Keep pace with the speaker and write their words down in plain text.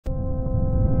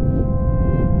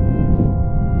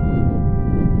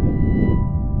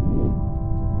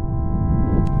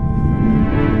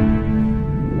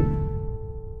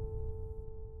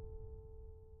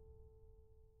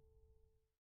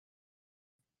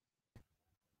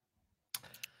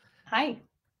Hi.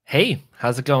 Hey,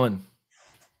 how's it going?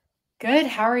 Good.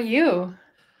 How are you?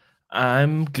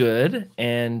 I'm good,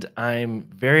 and I'm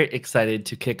very excited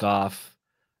to kick off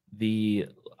the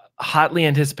hotly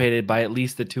anticipated by at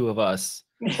least the two of us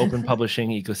open publishing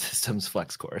ecosystems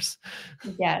flex course.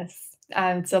 Yes.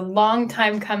 It's a long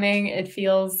time coming. It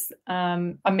feels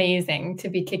amazing to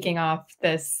be kicking off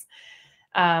this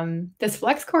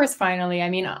flex course finally. I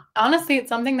mean, honestly, it's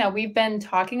something that we've been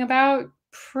talking about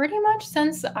pretty much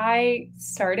since I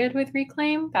started with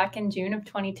Reclaim back in June of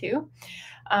 22.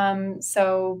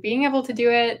 So being able to do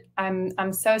it,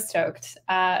 I'm so stoked.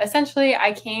 Essentially,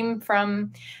 I came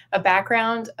from a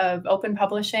background of open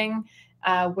publishing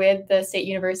with the State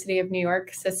University of New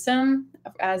York system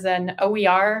as an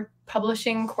OER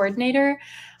publishing coordinator.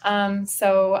 I've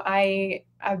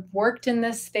worked in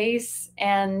this space,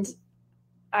 and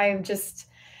I just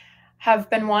have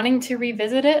been wanting to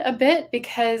revisit it a bit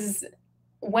because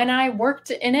when I worked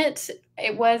in it,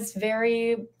 there was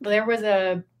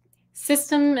a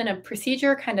system and a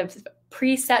procedure kind of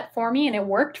preset for me, and it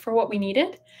worked for what we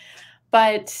needed.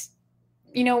 But,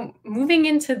 moving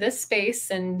into this space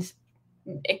and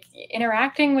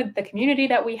interacting with the community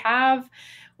that we have,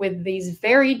 with these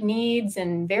varied needs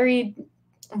and varied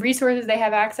resources they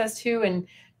have access to, and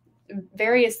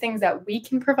various things that we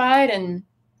can provide, and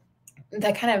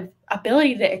the kind of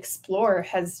ability to explore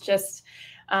has just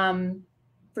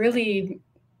really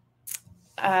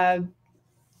uh,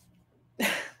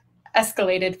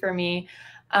 escalated for me.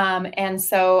 And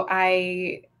so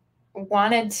I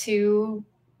wanted to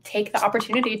take the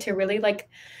opportunity to really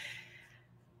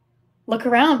look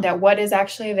around at what is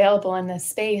actually available in this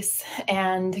space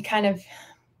and kind of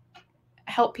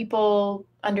help people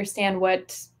understand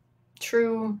what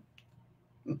true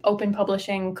open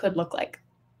publishing could look like.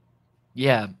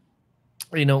 Yeah,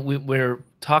 we're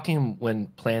talking when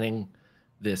planning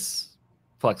this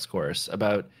flex course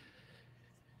about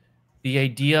the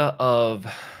idea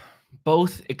of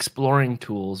both exploring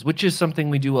tools, which is something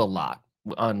we do a lot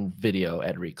on video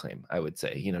at Reclaim, I would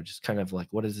say, just kind of like,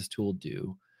 what does this tool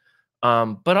do?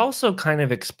 But also kind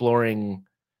of exploring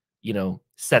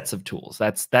sets of tools.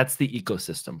 That's the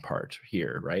ecosystem part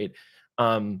here, right?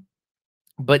 um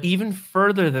but even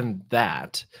further than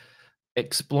that,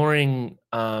 exploring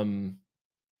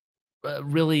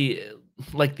really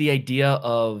like the idea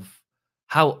of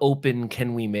how open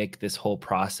can we make this whole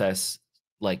process,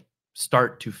 like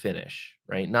start to finish,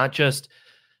 right? Not just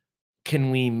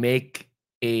can we make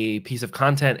a piece of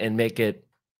content and make it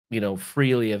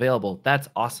freely available. That's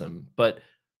awesome, but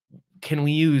can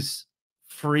we use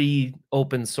free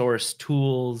open source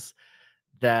tools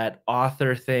that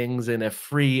author things in a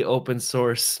free open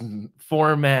source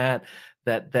format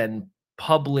that then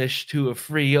publish to a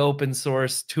free open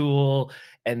source tool,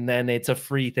 and then it's a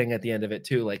free thing at the end of it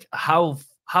too? Like how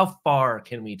far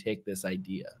can we take this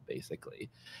idea,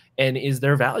 basically? And is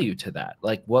there value to that?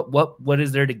 Like what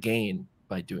is there to gain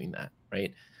by doing that,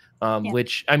 right? Yeah.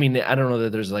 Which, I mean, I don't know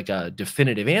that there's like a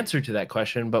definitive answer to that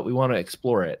question, but we want to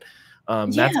explore it.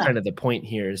 That's Yeah. kind of the point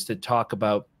here, is to talk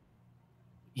about,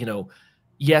 you know,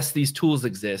 yes, these tools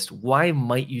exist. Why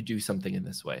might you do something in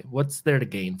this way? What's there to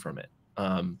gain from it?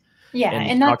 Yeah.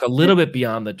 And And talk a that's little bit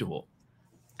beyond the tool.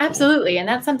 absolutely. And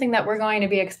that's something that we're going to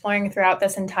be exploring throughout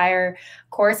this entire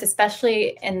course,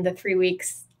 especially in the 3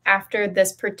 weeks after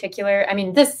this particular. I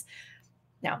mean, this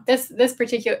no, this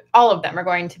particular, all of them are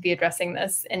going to be addressing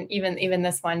this, and even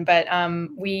this one. But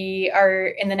we are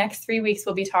in the next 3 weeks.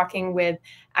 We'll be talking with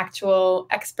actual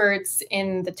experts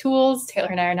in the tools. Taylor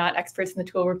and I are not experts in the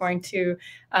tool we're going to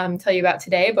tell you about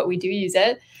today, but we do use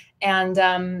it.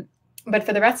 And but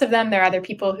for the rest of them, there are other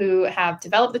people who have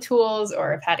developed the tools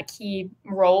or have had a key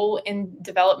role in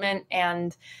development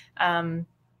and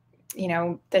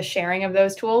the sharing of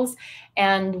those tools.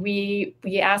 And we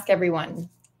ask everyone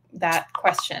that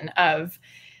question of,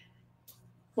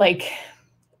 like,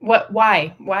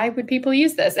 why would people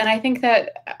use this? And I think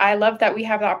that I love that we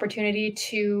have the opportunity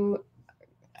to,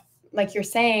 like you're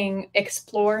saying,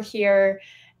 explore here.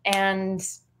 And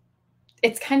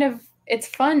it's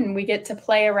fun. We get to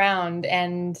play around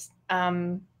and,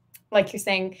 like you're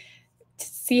saying,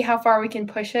 see how far we can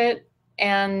push it.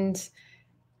 And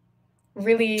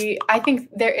really, I think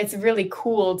it's really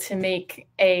cool to make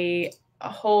a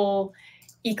whole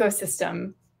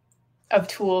ecosystem of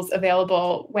tools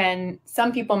available when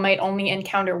some people might only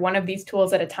encounter one of these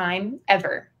tools at a time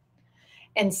ever.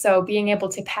 And so being able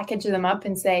to package them up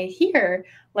and say, here's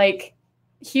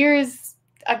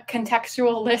a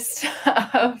contextual list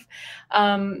of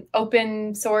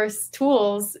open source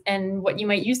tools and what you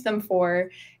might use them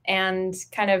for, and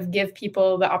kind of give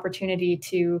people the opportunity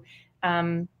to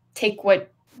take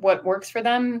what what works for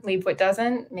them, leave what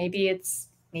doesn't. Maybe it's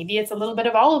a little bit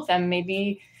of all of them.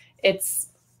 Maybe it's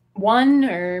one,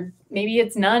 or maybe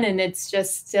it's none, and it's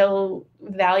just still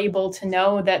valuable to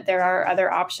know that there are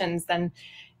other options than,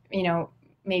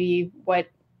 maybe what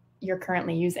you're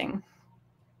currently using.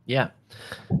 Yeah.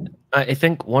 I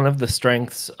think one of the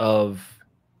strengths of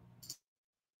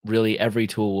really every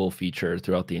tool will feature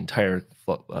throughout the entire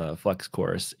Flex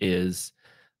course is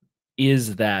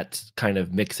that kind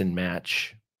of mix and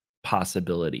match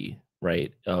possibility,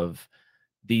 right? Of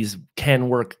these can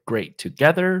work great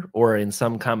together or in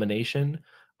some combination,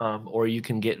 or you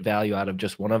can get value out of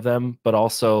just one of them, but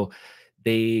also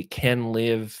they can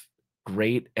live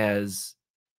great as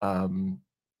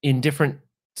in different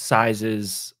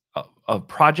sizes of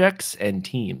projects and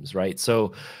teams, right?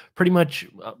 So pretty much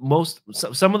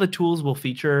some of the tools will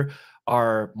feature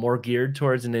are more geared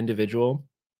towards an individual,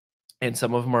 and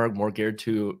some of them are more geared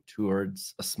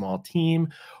towards a small team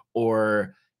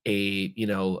or a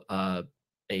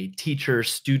a teacher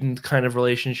student kind of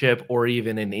relationship, or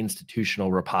even an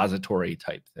institutional repository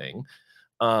type thing.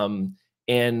 Um,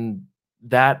 and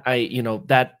that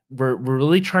that we're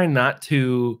really trying not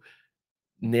to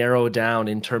narrow down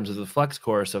in terms of the flex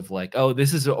course of like, oh,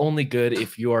 this is only good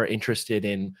if you are interested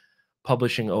in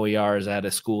publishing OERs at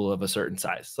a school of a certain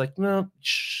size. It's like, no,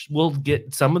 we'll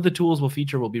get some of the tools will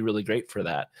feature will be really great for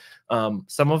that.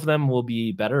 Some of them will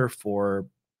be better for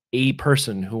a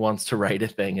person who wants to write a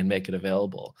thing and make it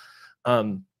available.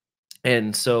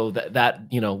 And so that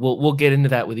we'll get into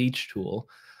that with each tool.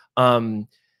 Hedgedoc,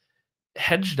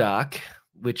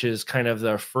 which is kind of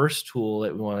the first tool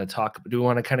that we want to talk about. Do we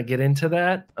want to kind of get into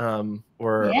that?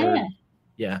 Yeah.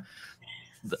 Yeah.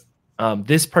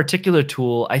 This particular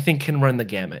tool, I think, can run the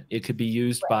gamut. It could be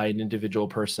used by an individual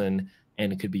person,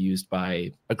 and it could be used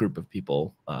by a group of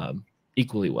people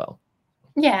equally well.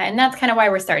 Yeah, and that's kind of why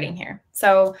we're starting here.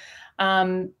 So,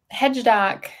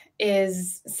 Hedgedoc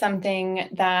is something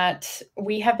that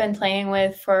we have been playing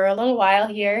with for a little while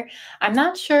here. I'm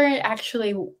not sure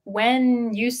actually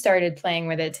when you started playing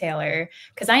with it, Taylor,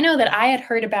 because I know that I had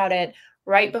heard about it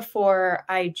right before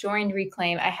I joined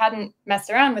Reclaim. I hadn't messed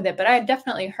around with it, but I had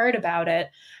definitely heard about it.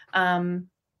 And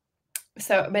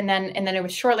then it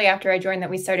was shortly after I joined that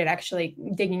we started actually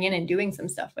digging in and doing some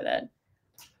stuff with it.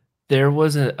 There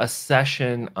was a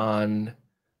session on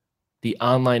the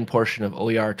online portion of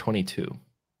OER 22.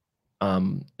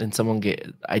 And someone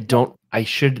I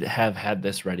should have had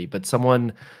this ready, but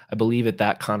someone, I believe at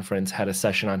that conference, had a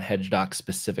session on Hedgedoc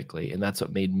specifically, and that's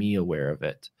what made me aware of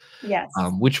it. Yes.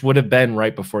 Which would have been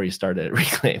right before you started at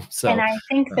Reclaim. So, and I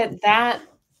think that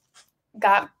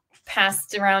got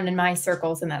passed around in my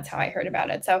circles, and that's how I heard about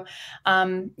it. So,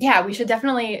 yeah, we should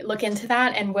definitely look into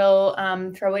that, and we'll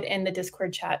throw it in the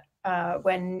Discord chat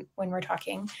when we're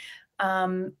talking.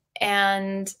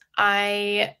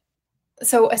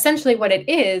 So essentially what it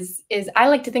is I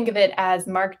like to think of it as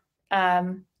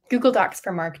Google Docs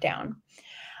for Markdown.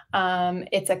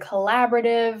 It's a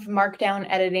collaborative Markdown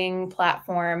editing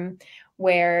platform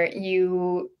where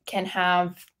you can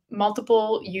have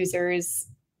multiple users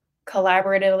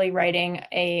collaboratively writing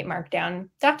a Markdown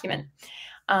document.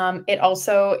 It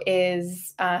also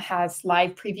has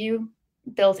live preview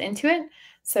built into it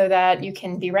so that you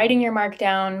can be writing your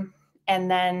Markdown and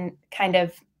then kind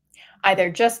of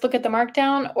either just look at the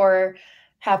Markdown or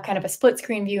have kind of a split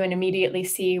screen view and immediately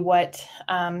see what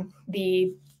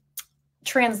the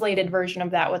translated version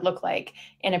of that would look like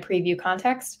in a preview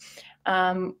context,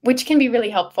 which can be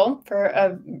really helpful for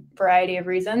a variety of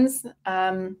reasons.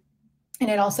 And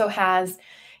it also has,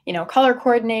 color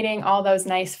coordinating, all those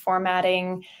nice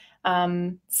formatting,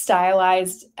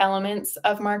 stylized elements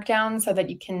of Markdown so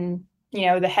that you can,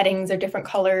 the headings are different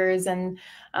colors, and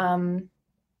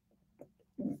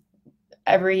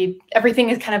everything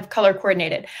is kind of color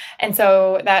coordinated. And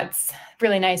so that's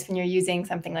really nice when you're using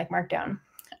something like Markdown,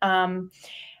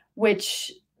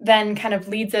 which then kind of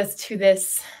leads us to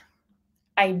this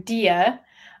idea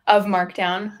of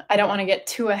Markdown. I don't want to get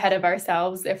too ahead of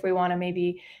ourselves if we want to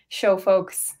maybe show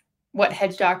folks what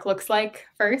Hedgedoc looks like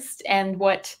first and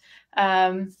what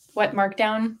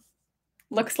Markdown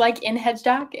looks like in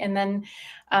Hedgedoc. And then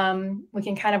we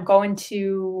can kind of go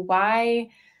into why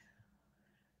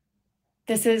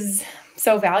this is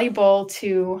so valuable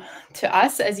to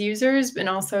us as users, and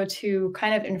also to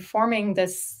kind of informing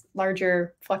this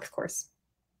larger Flex course.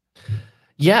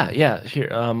 Yeah. Here,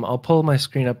 I'll pull my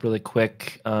screen up really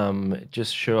quick.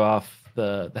 Just show off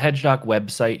the Hedgedoc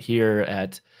website here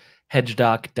at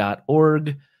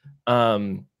hedgedoc.org.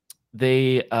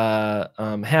 They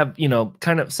have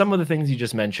kind of some of the things you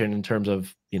just mentioned in terms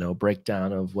of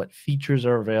breakdown of what features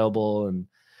are available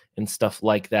and stuff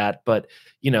like that. But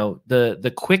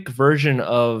the quick version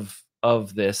of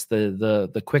this,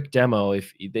 the quick demo,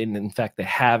 if they, in fact, they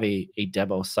have a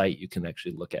demo site you can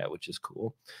actually look at, which is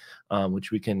cool,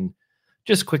 which we can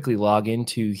just quickly log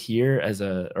into here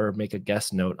or make a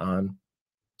guest note on.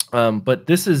 But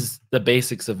this is the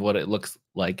basics of what it looks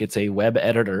like. It's a web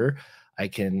editor. I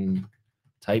can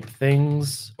type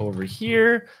things over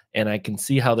here and I can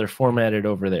see how they're formatted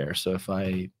over there. So if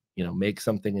I, make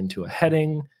something into a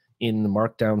heading in the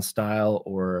markdown style,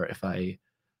 or if I,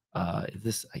 is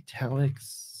this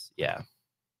italics? Yeah.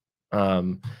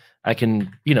 I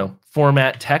can,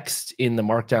 format text in the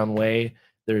markdown way.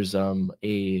 There's a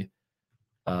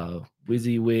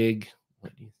WYSIWYG,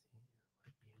 what do you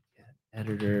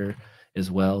editor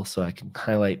as well, so I can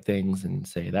highlight things and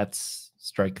say that's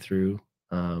strike through,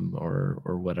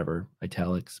 or whatever,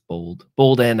 italics, bold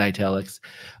and italics.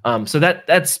 So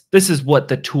this is what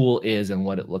the tool is and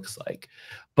what it looks like.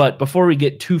 But before we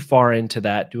get too far into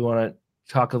that, do you want to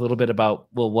talk a little bit about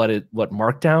what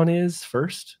Markdown is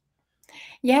first?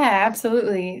 Yeah,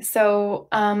 absolutely. So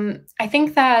I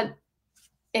think that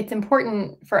it's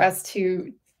important for us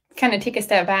to kind of take a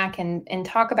step back and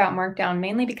talk about Markdown,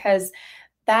 mainly because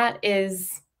that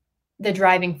is the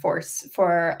driving force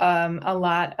for a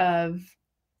lot of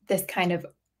this kind of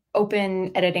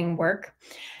open editing work.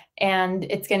 And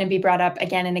it's going to be brought up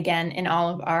again and again in all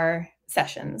of our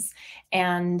sessions.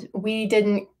 And we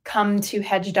didn't come to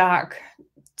Hedgedoc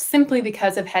simply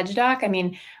because of Hedgedoc. I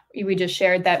mean, we just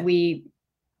shared that we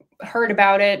heard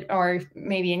about it or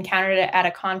maybe encountered it at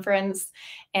a conference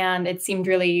and it seemed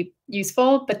really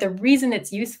useful. But the reason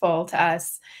it's useful to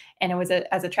us and it was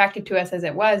as attractive to us as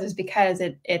it was is because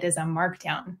it is a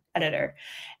markdown editor.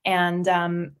 And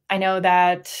I know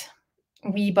that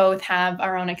we both have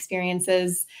our own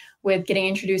experiences with getting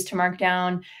introduced to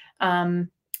Markdown.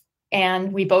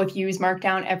 And we both use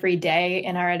Markdown every day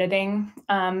in our editing.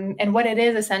 And what it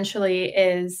is essentially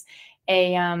is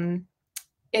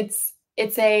it's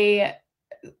a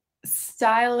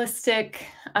stylistic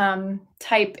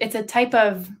type. It's a type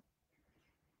of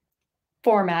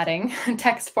formatting,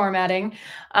 text formatting,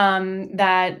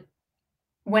 that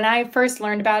when I first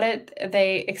learned about it,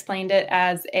 they explained it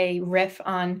as a riff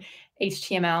on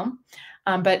HTML.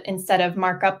 But instead of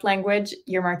markup language,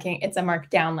 it's a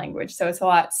markdown language. So it's a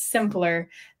lot simpler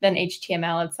than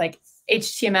HTML. It's like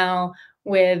HTML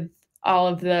with all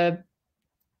of the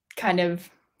kind of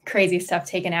crazy stuff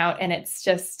taken out, and it's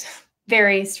just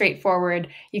very straightforward.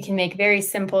 You can make very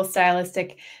simple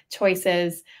stylistic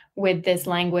choices with this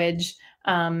language,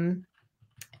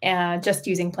 just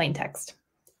using plain text.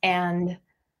 And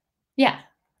yeah.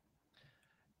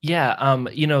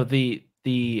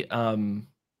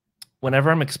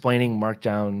 Whenever I'm explaining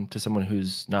Markdown to someone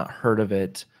who's not heard of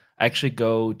it, I actually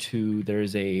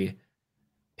there's a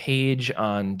page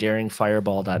on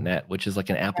daringfireball.net, which is like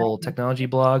an Apple technology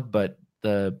blog, but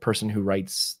the person who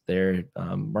writes there,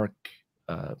 Mark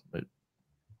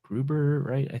Gruber,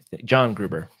 right? I think John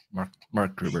Gruber,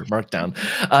 Mark Gruber, Markdown.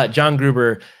 John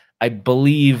Gruber, I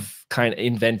believe, kind of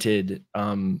invented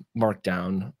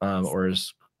Markdown, or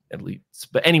is at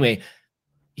least. But anyway,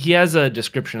 he has a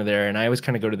description of there, and I always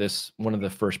kind of go to one of the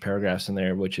first paragraphs in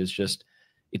there, which is just,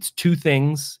 it's two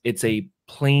things. It's a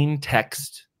plain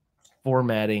text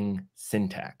formatting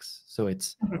syntax. So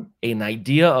it's an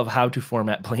idea of how to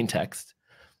format plain text.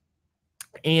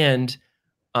 And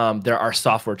there are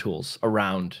software tools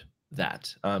around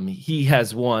that. He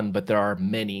has one, but there are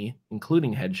many,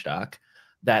 including Hedgedoc,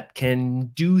 that can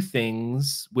do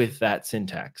things with that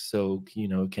syntax. So,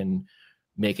 can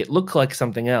make it look like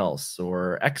something else,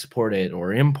 or export it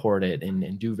or import it,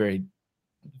 and do very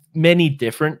many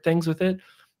different things with it.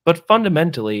 But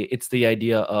fundamentally, it's the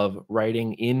idea of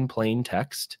writing in plain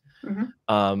text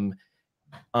on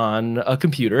a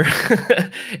computer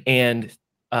and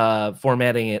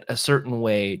formatting it a certain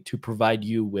way to provide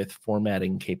you with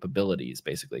formatting capabilities,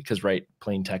 basically. Because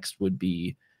plain text would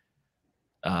be,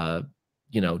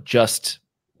 just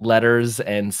letters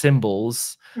and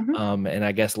symbols, and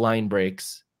I guess line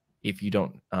breaks if you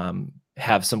don't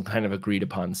have some kind of agreed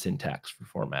upon syntax for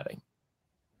formatting.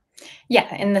 Yeah,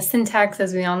 and the syntax,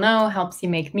 as we all know, helps you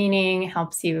make meaning,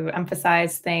 helps you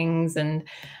emphasize things. And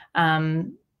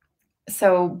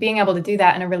so being able to do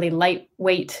that in a really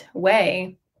lightweight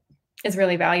way is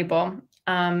really valuable.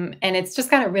 And it's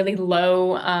just got a really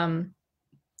low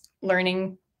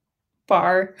learning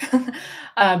bar,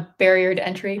 barrier to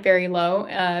entry, very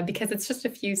low, because it's just a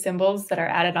few symbols that are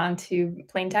added onto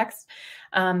plain text.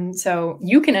 So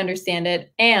you can understand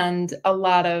it, and a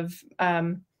lot of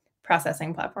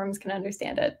processing platforms can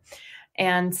understand it.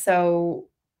 And so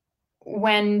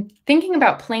when thinking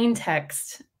about plain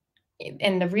text,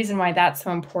 and the reason why that's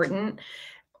so important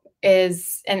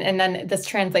is, and then this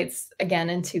translates again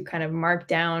into kind of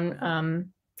markdown,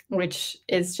 which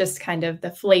is just kind of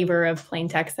the flavor of plain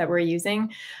text that we're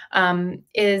using,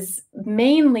 is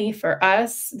mainly for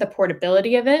us the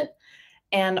portability of it,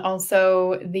 and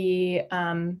also the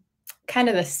kind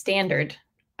of the standard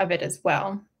of it as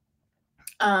well.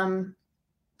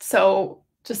 So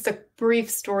just a brief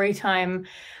story time.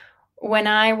 When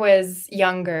I was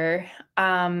younger,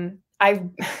 I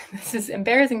this is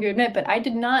embarrassing to admit, but I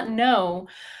did not know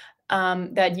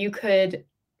that you could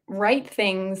write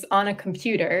things on a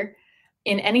computer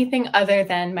in anything other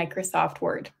than Microsoft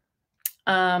Word.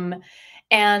 Um,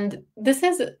 and this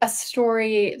is a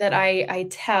story that I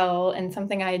tell, and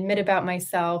something I admit about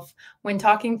myself when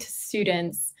talking to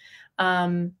students,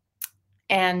 and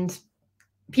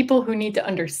people who need to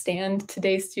understand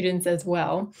today's students as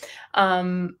well.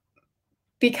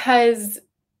 Because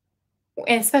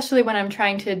especially when I'm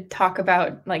trying to talk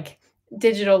about like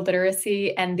digital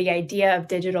literacy and the idea of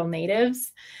digital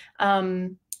natives,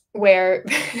 where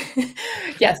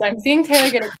yes, I'm seeing Taylor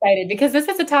get excited because this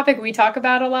is a topic we talk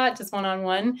about a lot, just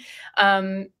one-on-one.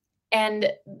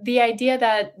 And the idea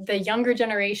that the younger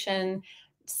generation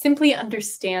simply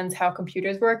understands how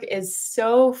computers work is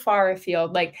so far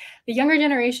afield. Like the younger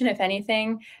generation, if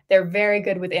anything, they're very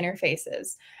good with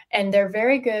interfaces, and they're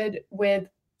very good with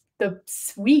the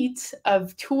suite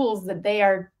of tools that they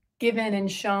are given and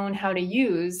shown how to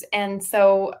use. And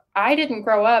so I didn't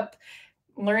grow up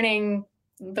learning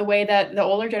the way that the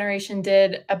older generation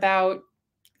did about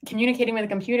communicating with a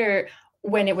computer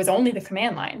when it was only the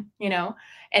command line, you know?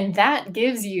 And that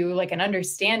gives you like an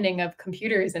understanding of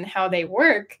computers and how they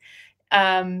work,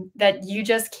 that you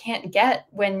just can't get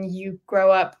when you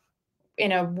grow up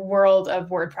in a world of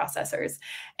word processors.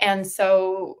 And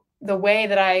so the way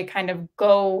that I kind of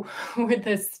go with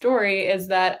this story is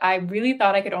that I really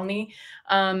thought I could only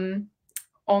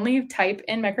type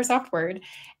in Microsoft Word.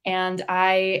 And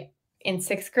I, in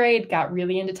 6th grade, got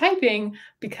really into typing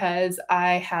because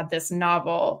I had this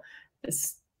novel,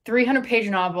 this 300-page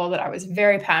novel that I was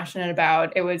very passionate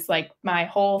about. It was like my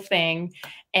whole thing.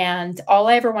 And all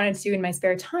I ever wanted to do in my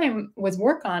spare time was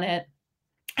work on it.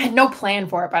 I had no plan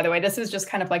for it, by the way. This is just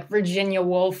kind of like Virginia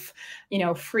Woolf,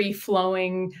 free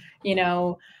flowing,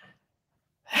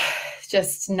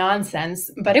 just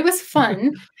nonsense, but it was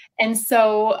fun. And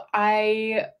so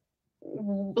I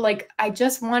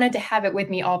just wanted to have it with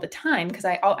me all the time because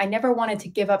I never wanted to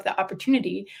give up the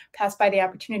opportunity, pass by the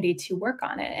opportunity to work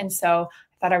on it. And so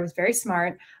I thought I was very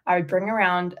smart. I would bring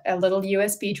around a little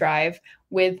USB drive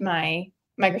with my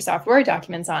Microsoft Word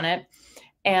documents on it.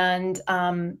 And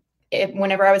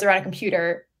whenever I was around a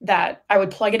computer, that I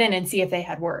would plug it in and see if they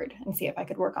had Word and see if I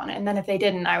could work on it. And then if they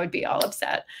didn't, I would be all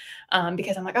upset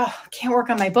because I'm like, oh, I can't work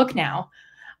on my book now.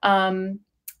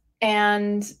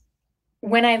 And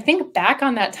when I think back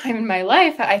on that time in my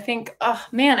life, I think, oh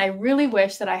man, I really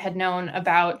wish that I had known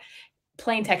about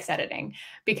plain text editing,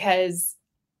 because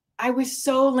I was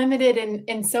so limited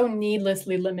and so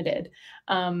needlessly limited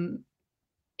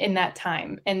in that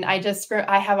time. And I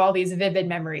have all these vivid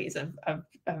memories of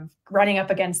running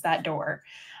up against that door.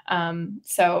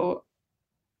 So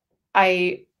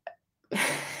I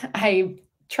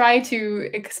try to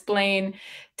explain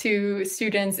to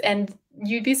students, and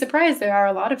you'd be surprised, there are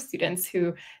a lot of students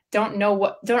who don't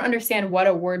understand what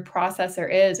a word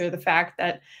processor is, or the fact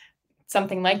that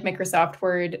something like Microsoft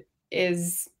Word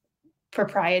is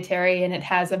proprietary and it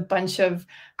has a bunch of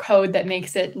code that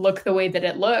makes it look the way that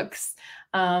it looks.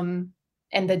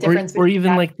 And the difference or between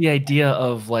even that. like the idea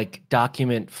of like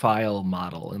document file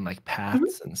model and like Mhm,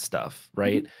 paths and stuff,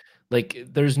 right? mhm. Like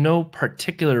there's no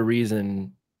particular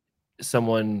reason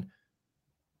someone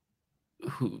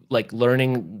who like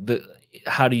learning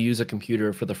how to use a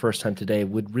computer for the first time today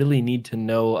would really need to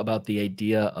know about the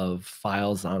idea of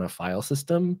files on a file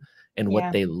system and what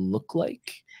Yeah. they look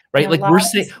like, And right? a Like lot we're of the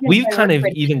saying students we've I work kind of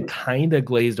with even didn't. kind of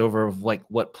glazed over of like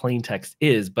what plain text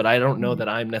is, but I don't know Mhm. that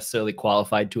I'm necessarily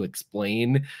qualified to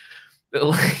explain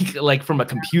like from a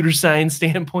computer science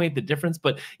standpoint the difference.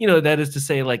 But that is to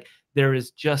say, like, there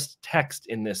is just text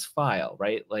in this file,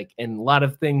 right? Like, and a lot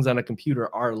of things on a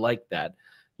computer are like that,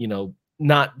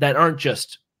 not that aren't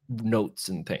just notes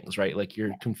and things, right? Like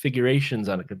your configurations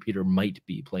on a computer might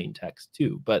be plain text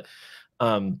too,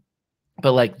 um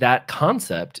but like that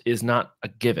concept is not a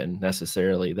given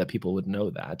necessarily that people would know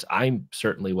that. I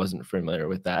certainly wasn't familiar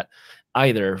with that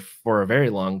either for a very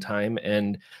long time.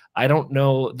 And I don't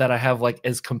know that I have like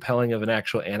as compelling of an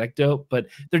actual anecdote, but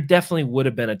there definitely would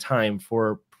have been a time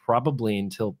for probably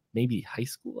until maybe high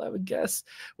school, I would guess,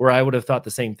 where I would have thought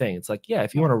the same thing. It's like, yeah,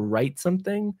 if you Yeah. want to write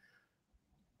something,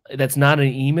 that's not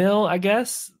an email, I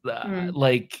guess. Mm.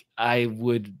 Like I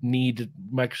would need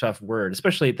Microsoft Word,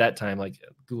 especially at that time. Like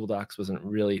Google Docs wasn't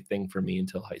really a thing for me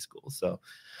until high school. So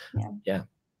yeah.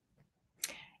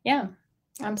 Yeah,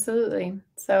 absolutely.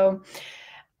 So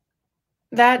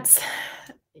that's,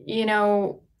 you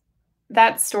know,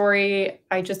 that story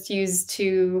I just used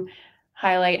to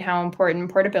highlight how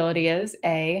important portability is,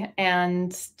 A,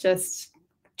 and just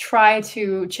try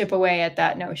to chip away at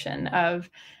that notion of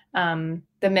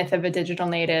the myth of a digital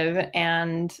native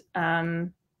and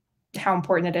how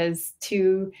important it is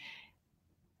to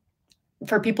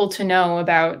for people to know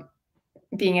about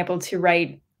being able to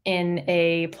write in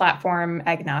a platform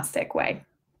agnostic way.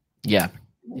 Yeah.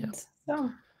 And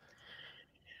so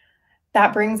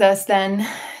that brings us then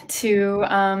to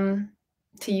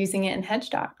using it in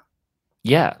Hedgedoc.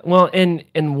 Yeah. Well, and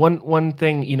one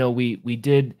thing, we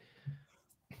did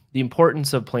the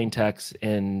importance of plain text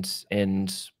and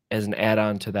as an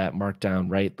add-on to that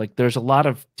markdown, right? Like there's a lot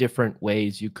of different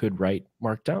ways you could write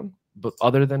markdown, but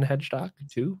other than Hedgedoc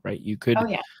too, right? You Oh could,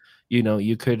 yeah.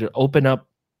 you could open up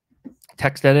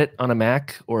text edit on a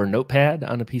Mac or a notepad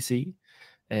on a PC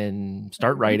and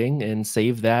start Mhm. writing and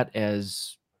save that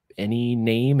as any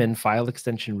name and file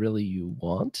extension really you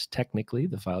want. Technically,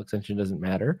 the file extension doesn't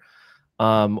matter.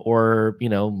 Or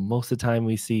most of the time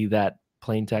we see that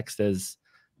plain text as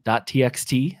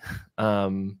 .txt,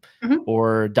 Mhm.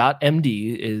 or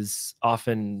 .md is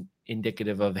often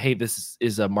indicative of, hey, this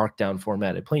is a markdown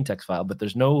formatted plain text file, but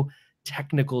there's no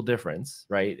technical difference,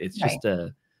 right? It's Right. just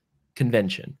a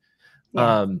convention.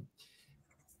 Yeah. um,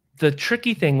 the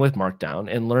tricky thing with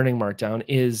markdown and learning markdown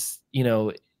is,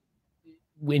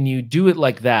 when you do it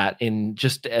like that in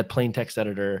just a plain text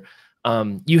editor,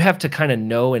 you have to kind of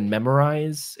know and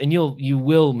memorize, and you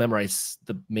will memorize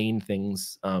the main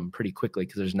things pretty quickly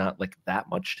because there's not like that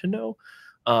much to know.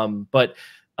 But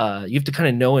you have to kind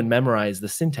of know and memorize the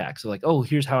syntax. So like, oh,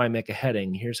 here's how I make a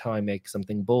heading. Here's how I make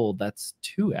something bold. That's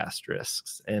 2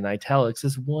 asterisks, and italics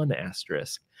is 1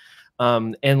 asterisk.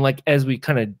 And like as we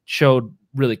kind of showed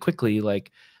really quickly,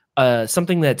 like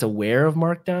something that's aware of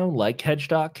markdown like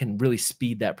Hedgedoc can really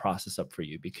speed that process up for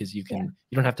you because you Yeah.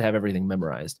 don't have to have everything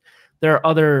memorized. There are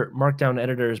other markdown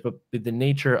editors, but the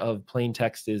nature of plain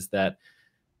text is that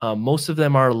most of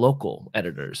them are local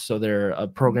editors. So they're a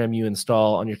program you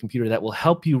install on your computer that will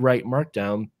help you write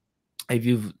markdown. I've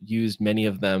used many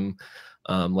of them,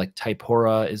 like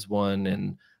Typora is one,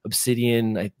 and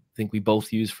Obsidian, I think we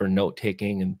both use for note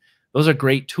taking. And those are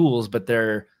great tools, but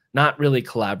they're not really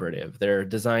collaborative. They're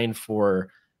designed for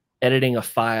editing a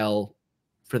file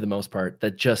for the most part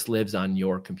that just lives on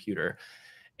your computer.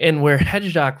 And where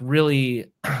Hedgedoc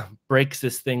really breaks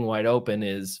this thing wide open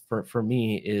is, for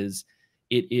me, is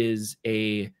it is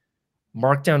a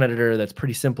markdown editor that's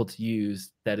pretty simple to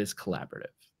use, that is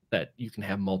collaborative, that you can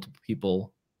have multiple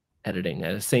people editing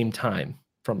at the same time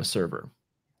from a server.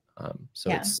 So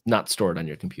Yeah. it's not stored on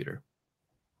your computer.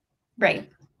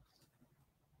 Right.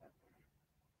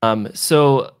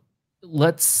 So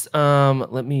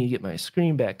let me get my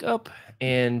screen back up,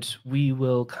 and we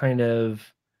will kind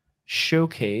of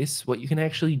showcase what you can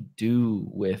actually do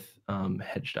with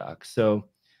Hedgedoc. So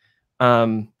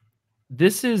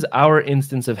this is our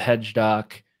instance of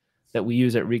Hedgedoc that we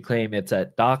use at Reclaim. It's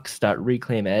at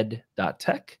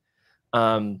docs.reclaimed.tech.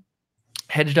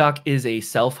 Hedgedoc is a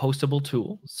self-hostable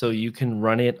tool, so you can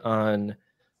run it on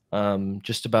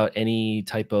just about any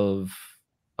type of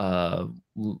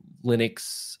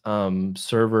Linux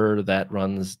server that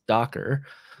runs Docker.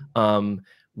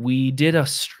 We did a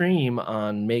stream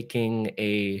on making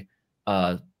a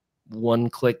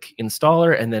one-click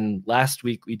installer, and then last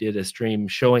week we did a stream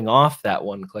showing off that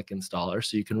one-click installer,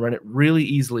 so you can run it really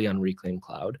easily on Reclaim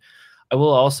Cloud. I will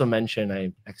also mention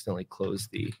I accidentally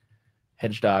closed the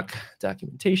Hedgedoc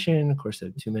documentation. Of course, I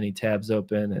have too many tabs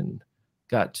open and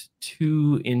got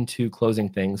too into closing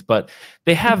things, but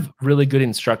they have really good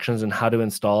instructions on how to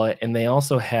install it. And they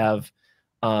also have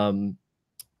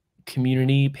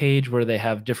community page where they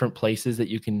have different places that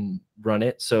you can run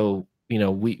it. So,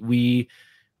 we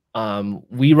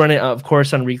run it, of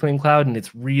course, on Reclaim Cloud, and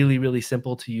it's really, really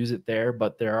simple to use it there.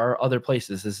 But there are other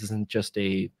places. This isn't just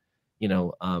this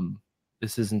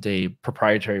isn't a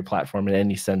proprietary platform in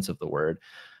any sense of the word.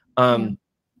 Yeah.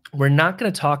 We're not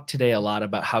going to talk today a lot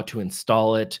about how to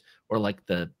install it or like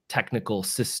the technical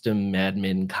system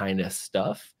admin kind of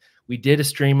stuff. We did a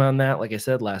stream on that, like I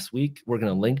said, last week. We're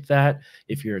going to link that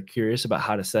if you're curious about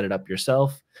how to set it up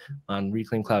yourself on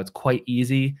Reclaim Cloud. It's quite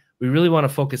easy. We really want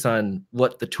to focus on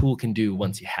what the tool can do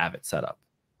once you have it set up.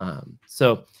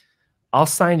 So I'll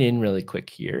sign in really quick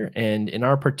here. And in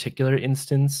our particular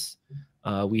instance,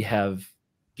 we have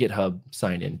GitHub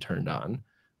sign in turned on.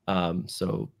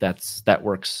 So that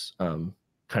works kind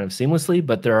of seamlessly.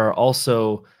 But there are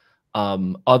also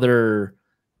other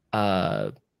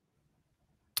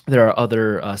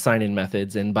sign-in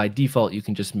methods, and by default, you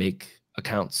can just make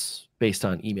accounts based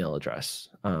on email address.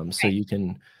 So you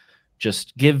can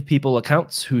just give people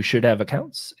accounts who should have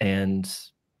accounts, and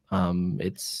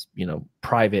it's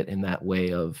private in that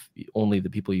way of only the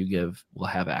people you give will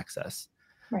have access.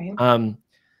 Right.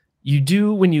 You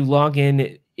do, when you log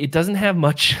in, it doesn't have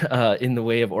much in the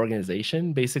way of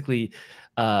organization. Basically,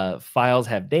 files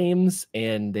have names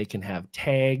and they can have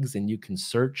tags, and you can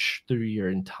search through your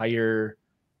entire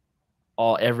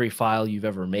every file you've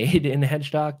ever made in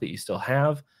Hedgedoc that you still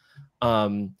have.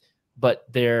 But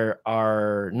there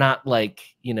are not like,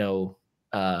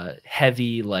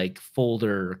 heavy like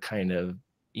folder kind of,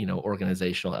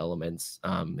 organizational elements.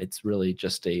 It's really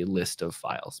just a list of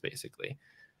files, basically.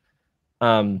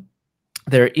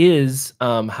 There is,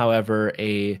 however,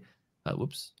 there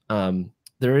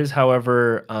is,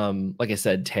 however, like I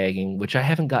said, tagging, which I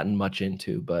haven't gotten much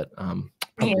into, but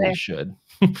probably should.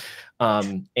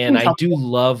 And I do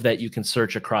love that you can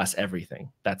search across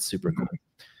everything. That's super cool.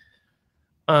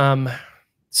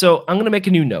 So I'm going to make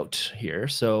a new note here.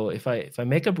 So if I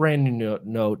make a brand new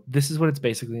note, this is what it's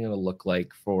basically going to look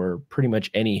like for pretty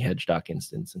much any Hedgedoc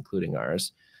instance, including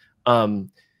ours.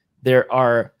 There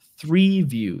are 3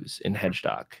 views in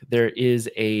Hedgedoc. There is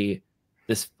I'm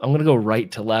going to go right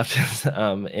to left.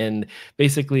 And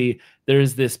basically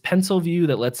there's this pencil view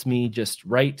that lets me just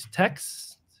write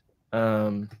text.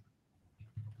 Demo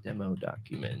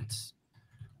document.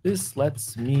 This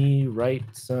lets me write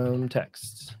some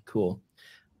text. Cool.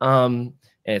 And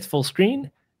it's full screen.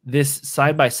 This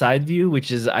side-by-side view, which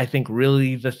is, I think,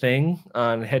 really the thing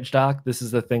on Hedgedoc. This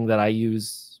is the thing that I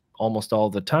use almost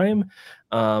all the time.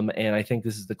 And I think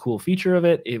this is the cool feature of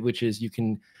it, which is you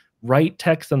can write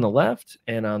text on the left,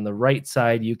 and on the right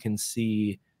side, you can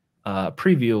see a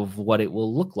preview of what it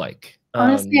will look like.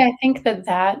 Honestly, I think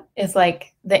that is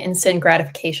like the instant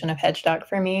gratification of Hedgedoc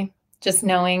for me. Just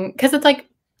knowing, because it's like,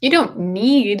 you don't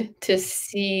need to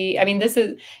see, I mean,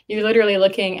 you're literally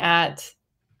looking at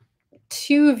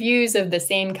 2 views of the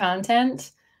same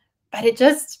content, but it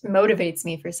just motivates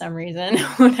me for some reason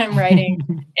when I'm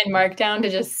writing in Markdown to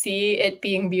just see it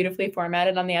being beautifully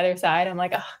formatted on the other side. I'm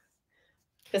like, oh,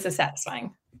 this is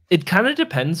satisfying. It kind of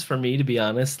depends for me, to be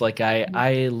honest. Like I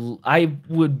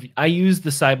use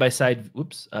the side-by-side,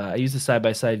 I use the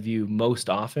side-by-side view most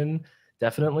often,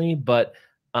 definitely. But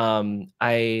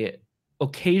I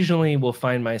occasionally will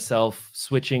find myself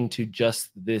switching to just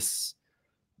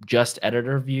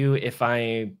editor view if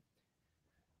I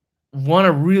want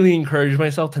to really encourage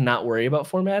myself to not worry about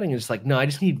formatting. It's like, no, I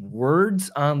just need words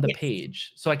on the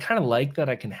page. So I kind of like that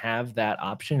I can have that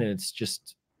option, and it's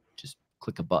just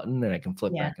click a button and I can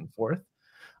flip back and forth.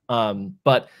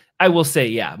 But I will say,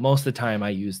 yeah, most of the time I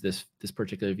use this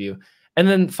particular view. And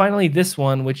then finally this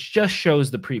one, which just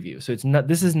shows the preview. So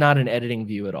this is not an editing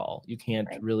view at all. You can't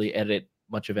really edit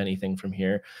much of anything from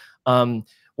here.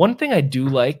 One thing I do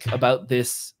like about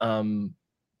this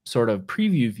sort of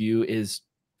preview view is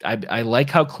I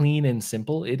like how clean and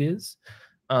simple it is.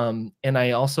 And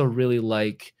I also really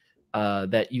like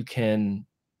that you can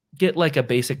get like a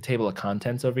basic table of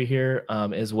contents over here,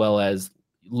 as well as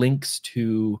links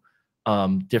to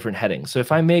different headings. So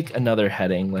if I make another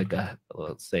heading, like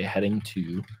let's say heading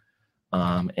 2,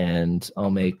 and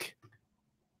I'll make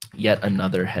yet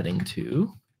another heading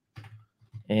 2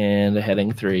 and a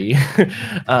heading 3.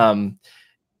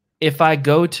 If I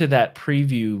go to that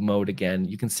preview mode again,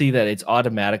 you can see that it's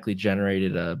automatically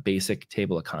generated a basic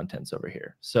table of contents over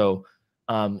here. So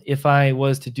if I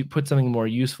was to put something more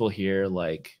useful here,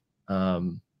 like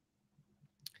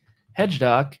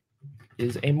Hedgedoc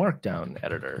is a Markdown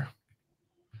editor.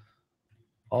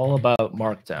 All about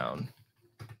Markdown.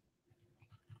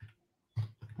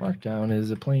 Markdown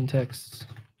is a plain text.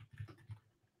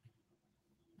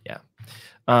 Yeah.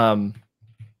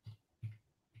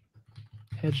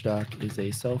 Hedgedoc is a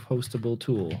self-hostable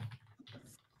tool.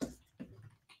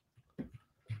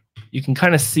 You can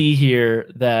kind of see here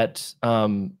that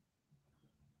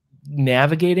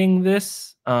navigating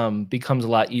this becomes a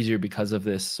lot easier because of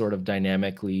this sort of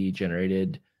dynamically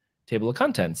generated table of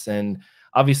contents. And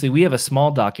obviously we have a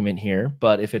small document here,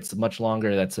 but if it's much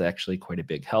longer, that's actually quite a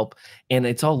big help. And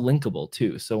it's all linkable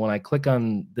too. So when I click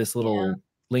on this little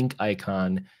link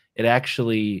icon, it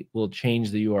actually will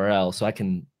change the URL. So I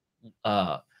can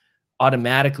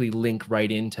automatically link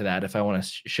right into that if I want to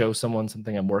show someone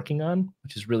something I'm working on,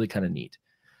 which is really kind of neat.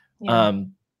 Yeah.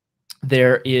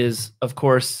 There is, of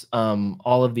course,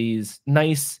 all of these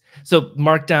nice. So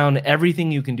Markdown,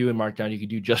 everything you can do in Markdown, you can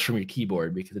do just from your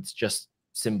keyboard because it's just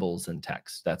symbols and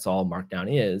text. That's all Markdown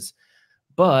is.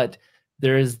 But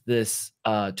there is this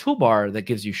toolbar that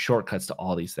gives you shortcuts to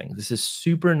all these things. This is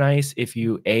super nice if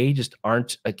you just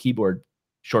aren't a keyboard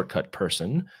shortcut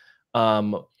person,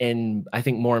 and I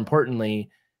think more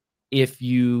importantly, if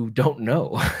you don't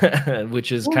know,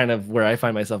 which is kind of where I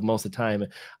find myself most of the time.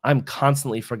 I'm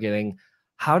constantly forgetting,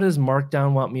 how does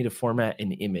Markdown want me to format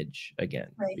an image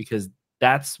again? Right. Because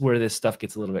that's where this stuff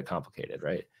gets a little bit complicated,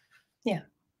 right? Yeah.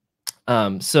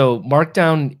 So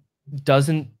Markdown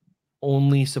doesn't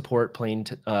only support plain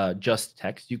just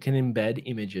text. You can embed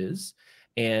images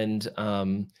and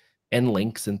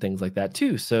links and things like that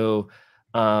too. So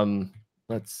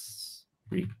let's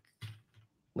read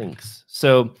links.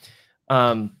 So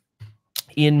in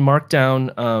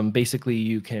Markdown, basically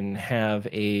you can have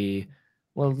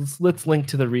let's link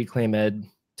to the Reclaim Ed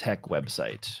Tech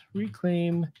website.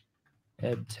 Reclaim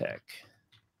Ed Tech.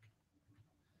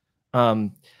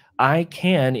 I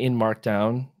can, in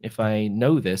Markdown, if I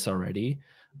know this already,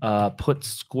 put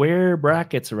square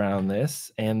brackets around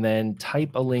this and then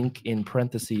type a link in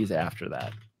parentheses after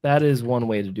that. That is one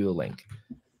way to do a link.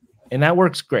 And that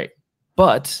works great.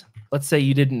 But let's say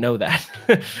you didn't know that.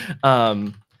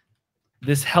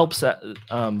 This helps.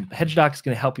 Hedgedoc is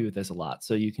going to help you with this a lot.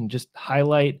 So you can just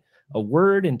highlight a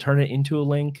word and turn it into a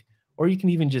link, or you can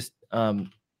even just, I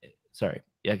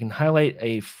can highlight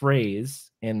a phrase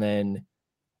and then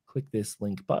click this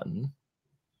link button,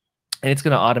 and it's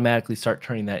going to automatically start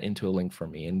turning that into a link for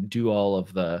me and do all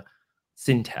of the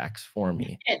syntax for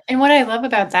me. And what I love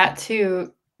about that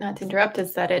too, not to interrupt,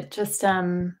 is that it just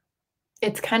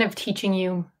it's kind of teaching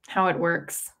you how it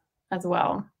works as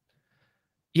well.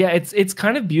 Yeah, it's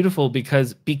kind of beautiful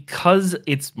because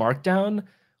it's Markdown.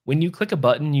 When you click a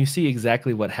button, you see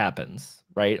exactly what happens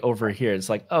right over here. It's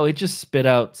like, oh, it just spit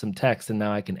out some text and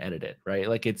now I can edit it, right?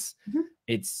 Like it's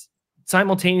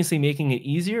simultaneously making it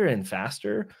easier and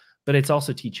faster, but it's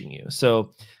also teaching you.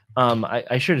 So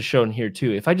I should have shown here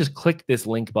too. If I just click this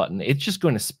link button, it's just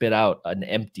going to spit out an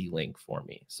empty link for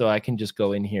me. So I can just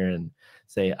go in here and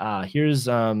say, here's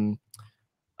let's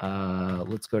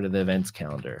go to the events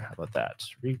calendar. How about that?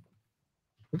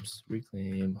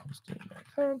 Reclaim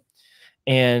hosting.com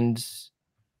and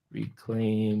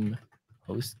reclaim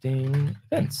hosting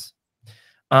events.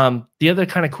 The other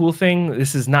kind of cool thing,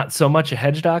 this is not so much a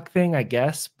Hedgedoc thing, I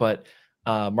guess, but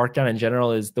Markdown in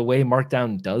general is the way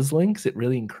Markdown does links. It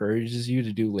really encourages you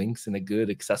to do links in a good,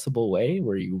 accessible way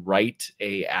where you write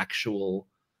a actual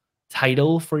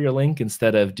title for your link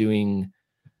instead of doing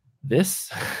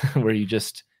this, where you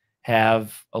just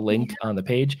have a link on the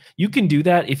page. You can do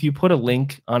that if you put a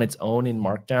link on its own in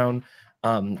Markdown.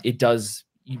 It does.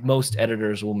 Most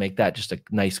editors will make that just a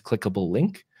nice clickable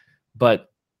link, but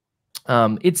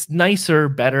it's nicer,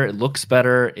 better. It looks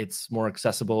better. It's more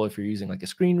accessible if you're using like a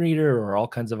screen reader or all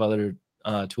kinds of other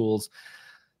tools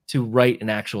to write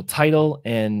an actual title.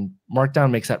 And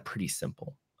Markdown makes that pretty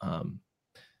simple. I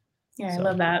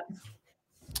love that.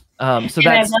 So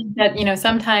I love that,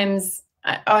 sometimes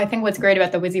I think what's great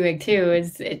about the WYSIWYG too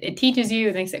is it teaches you,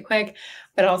 it makes it quick,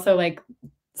 but also like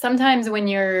sometimes when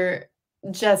you're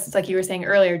just like you were saying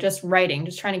earlier, just writing,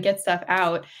 just trying to get stuff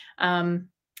out,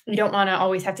 you don't want to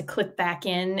always have to click back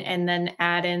in and then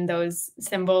add in those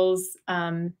symbols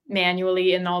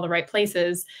manually in all the right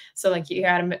places. So like you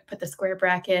got to put the square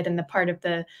bracket and the part of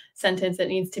the sentence that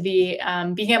needs to be,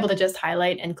 being able to just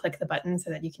highlight and click the button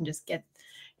so that you can just get,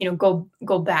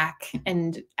 go back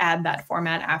and add that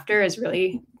format after is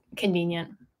really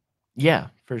convenient. Yeah,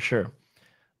 for sure.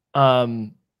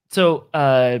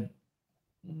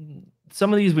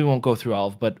 Some of these we won't go through all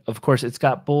of, but of course it's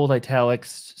got bold,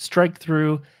 italics, strike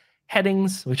through,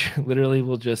 headings, which literally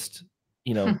will just,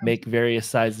 make various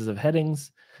sizes of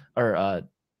headings or,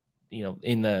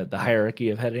 in the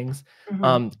hierarchy of headings.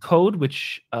 Code,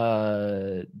 which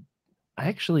I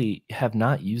actually have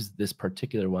not used this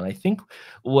particular one. I think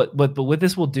what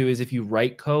this will do is if you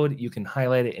write code, you can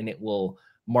highlight it and it will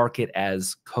mark it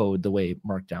as code the way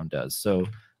Markdown does. So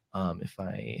if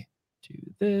I do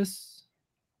this,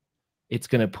 it's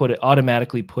going to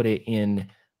automatically put it in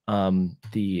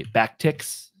the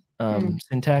backticks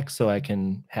syntax, so I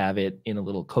can have it in a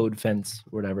little code fence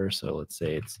or whatever. So let's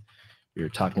say you're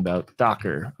talking about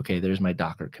Docker. Okay, there's my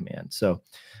Docker command. So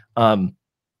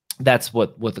that's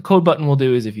what the code button will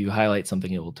do is if you highlight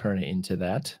something, it will turn it into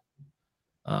that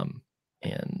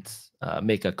and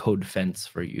make a code fence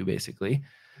for you, basically.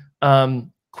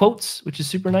 Quotes, which is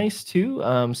super nice too.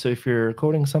 So if you're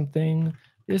coding something,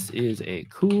 this is a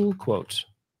cool quote.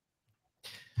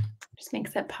 Just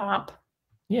makes it pop.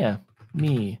 Yeah,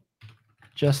 me,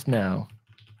 just now.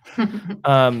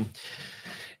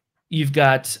 You've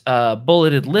got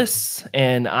bulleted lists,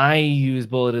 and I use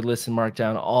bulleted lists in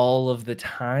Markdown all of the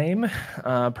time,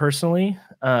 personally.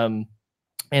 And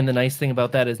the nice thing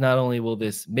about that is not only will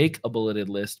this make a bulleted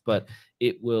list, but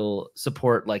it will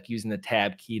support like using the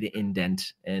tab key to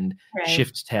indent and Right.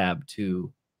 shift tab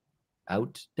to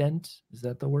outdent. Is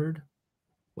that the word?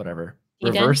 Whatever.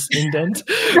 Edent? Reverse indent.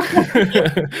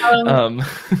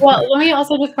 Well, let me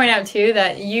also just point out too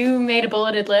that you made a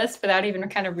bulleted list without even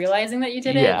kind of realizing that you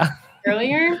did it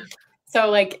earlier. So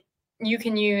like you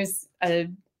can use a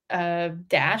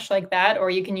dash like that, or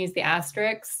you can use the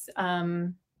asterisks.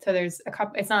 So there's a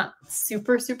couple. It's not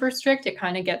super strict. It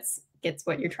kind of gets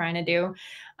what you're trying to do.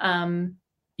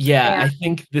 Yeah, I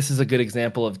think this is a good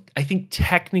example of. I think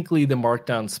technically the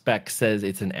Markdown spec says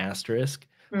it's an asterisk,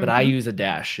 but I use a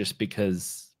dash just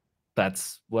because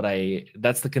that's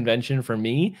the convention for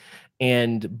me.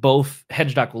 And both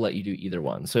Hedgedoc will let you do either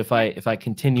one. So if I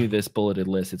continue this bulleted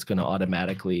list, it's going to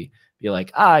automatically be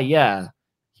like, yeah,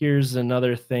 here's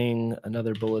another thing,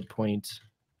 another bullet point,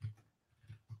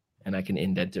 and I can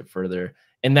indent it further.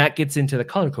 And that gets into the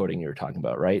color coding you were talking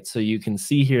about, right? So you can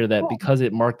see here that because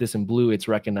it marked this in blue, it's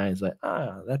recognized that,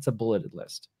 that's a bulleted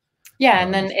list. Yeah,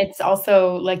 and then it's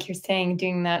also, like you're saying,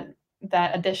 doing that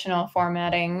additional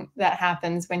formatting that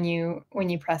happens when you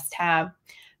press tab.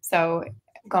 So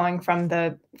going from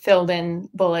the filled in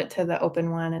bullet to the open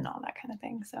one and all that kind of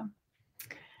thing. So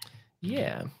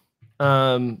yeah.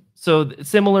 So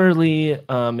similarly, you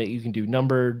can do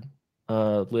numbered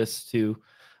lists too.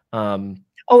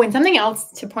 Oh, and something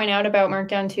else to point out about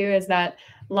Markdown too is that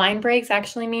line breaks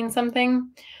actually mean something.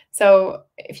 So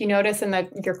if you notice in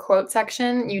your quote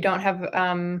section, you don't have,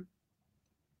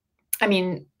 I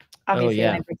mean, obviously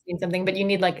line breaks mean something, but you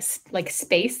need like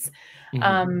space,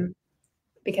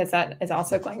 because that is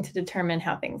also going to determine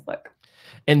how things look.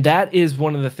 And that is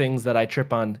one of the things that I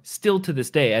trip on still to this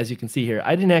day. As you can see here,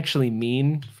 I didn't actually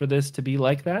mean for this to be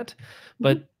like that,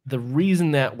 but the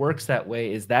reason that works that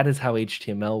way is that is how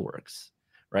HTML works,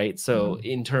 right? So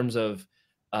in terms of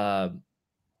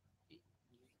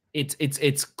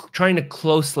it's trying to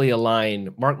closely align.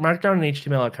 Markdown and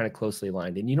HTML are kind of closely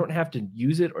aligned, and you don't have to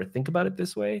use it or think about it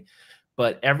this way,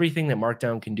 but everything that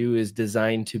Markdown can do is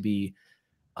designed to be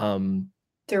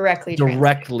directly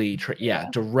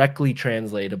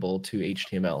translatable to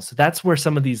HTML. So that's where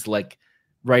some of these like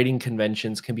writing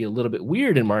conventions can be a little bit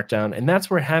weird in Markdown, and that's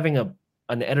where having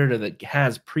an editor that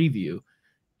has preview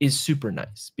is super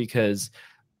nice, because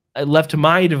left to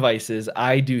my devices,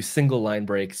 I do single line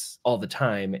breaks all the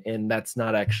time, and that's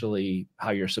not actually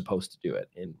how you're supposed to do it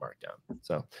in Markdown.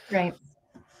 So right.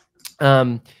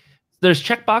 There's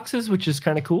checkboxes, which is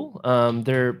kind of cool.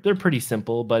 They're pretty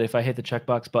simple, but if I hit the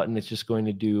checkbox button, it's just going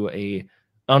to do a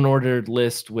unordered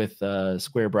list with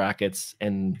square brackets,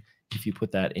 and if you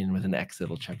put that in with an X,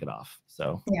 it'll check it off.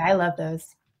 So yeah, I love those.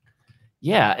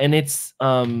 Yeah, and it's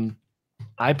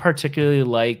I particularly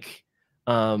like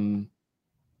them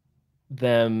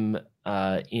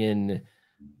in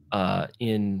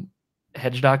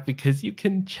Hedgedoc, because you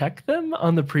can check them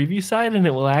on the preview side and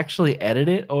it will actually edit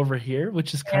it over here,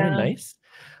 which is kind of nice.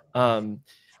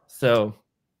 So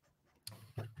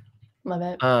love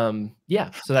it.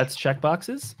 Yeah, so that's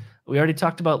checkboxes. We already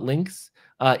talked about links.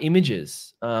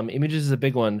 Images. Images is a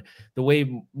big one. The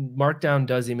way Markdown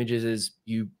does images is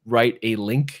you write a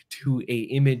link to a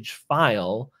image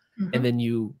file, and then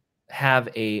you have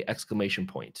a exclamation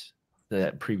point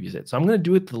that previews it. So I'm going to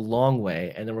do it the long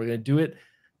way, and then we're going to do it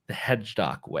the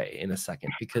Hedgedoc way in a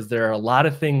second, because there are a lot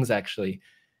of things actually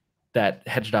that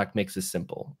Hedgedoc makes this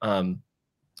simple.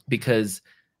 Because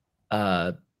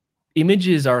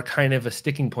images are kind of a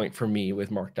sticking point for me with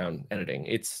Markdown editing.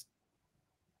 It's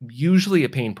usually a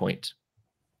pain point.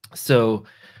 So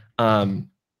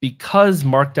because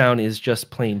Markdown is just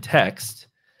plain text,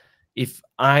 if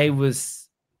I was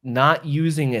not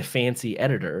using a fancy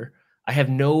editor, I have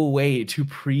no way to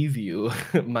preview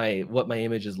what my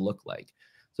images look like.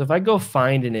 So if I go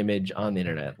find an image on the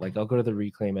internet, like I'll go to the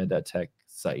reclaimed.tech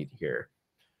site here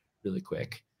really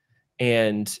quick.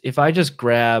 And if I just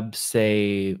grab,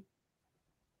 say,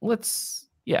 let's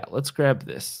grab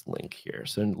this link here.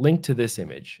 So link to this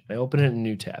image. I open it in a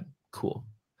new tab. Cool.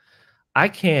 I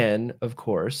can, of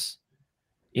course,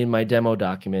 in my demo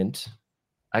document,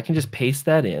 I can just paste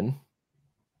that in.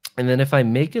 And then if I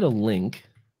make it a link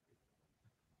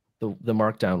the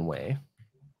Markdown way,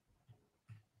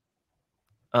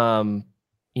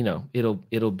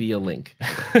 it'll be a link.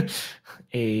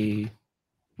 A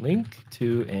link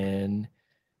to an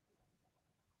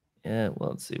well,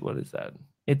 let's see, what is that?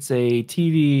 It's a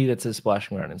TV that says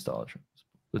splashing around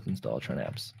with Installatron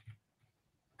apps.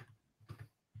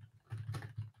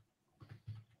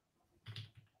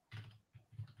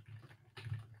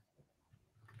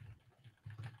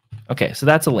 Okay, so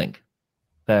that's a link.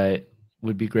 That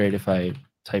would be great if I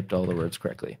typed all the words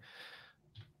correctly.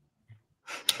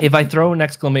 If I throw an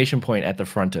exclamation point at the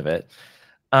front of it,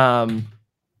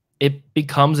 it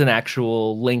becomes an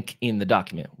actual link in the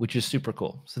document, which is super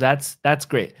cool. So that's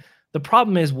great. The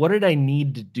problem is, what did I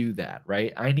need to do that,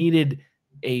 right? I needed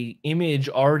a image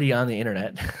already on the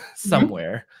internet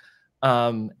somewhere.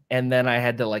 And then I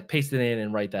had to like paste it in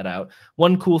and write that out.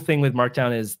 One cool thing with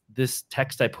Markdown is this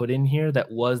text I put in here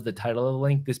that was the title of the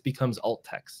link, this becomes alt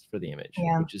text for the image,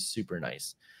 which is super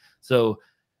nice. So,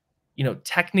 you know,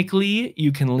 technically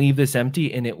you can leave this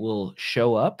empty and it will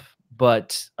show up.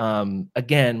 But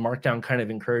again, Markdown kind of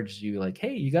encourages you like,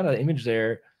 hey, you got an image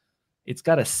there. It's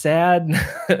got a sad,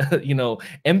 you know,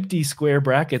 empty square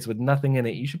brackets with nothing in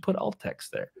it. You should put alt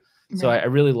text there. So I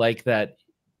really like that.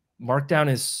 Markdown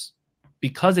is,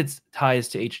 because it ties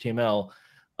to HTML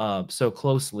so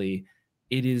closely,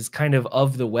 it is kind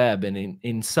of the web, and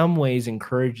in some ways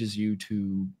encourages you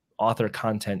to author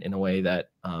content in a way that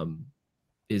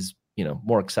is, you know,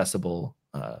 more accessible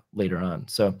later on.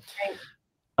 So,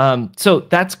 so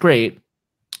that's great,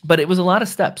 but it was a lot of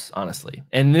steps, honestly.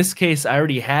 In this case, I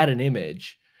already had an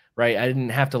image, right? I didn't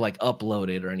have to like upload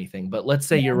it or anything. But let's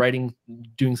say you're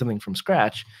doing something from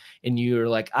scratch, and you're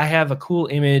like, I have a cool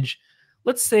image.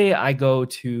 Let's say I go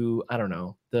to, I don't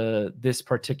know, this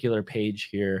particular page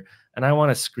here, and I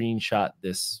want to screenshot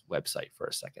this website for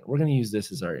a second. We're going to use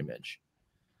this as our image.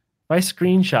 If I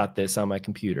screenshot this on my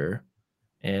computer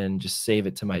and just save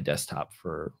it to my desktop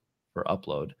for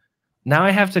upload, now I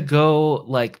have to go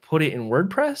like put it in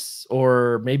WordPress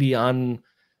or maybe on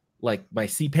like my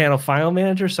cPanel file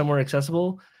manager somewhere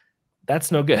accessible.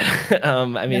 That's no good. I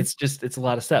mean, it's a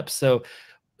lot of steps. So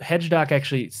Hedgedoc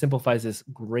actually simplifies this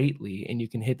greatly, and you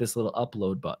can hit this little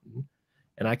upload button,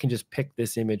 and I can just pick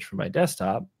this image from my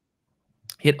desktop,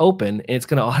 hit open, and it's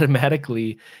going to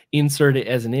automatically insert it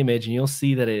as an image, and you'll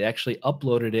see that it actually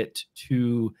uploaded it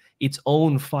to its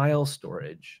own file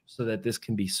storage so that this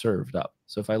can be served up.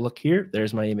 So if I look here,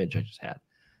 there's my image I just had.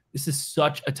 This is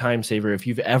such a time saver. If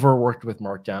you've ever worked with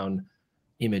Markdown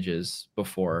images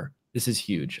before, this is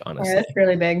huge, honestly. Yeah, that's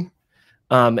really big.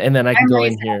 And then I can go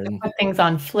in here and put things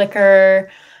on Flickr.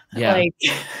 Yeah. Like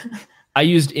I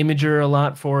used Imager a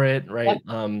lot for it, right?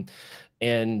 And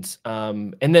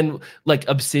then like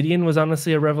Obsidian was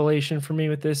honestly a revelation for me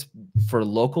with this for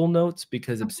local notes,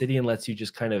 because Obsidian lets you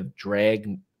just kind of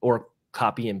drag or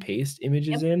copy and paste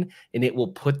images in, and it will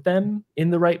put them in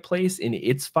the right place in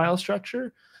its file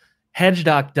structure.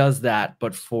 Hedgedoc does that,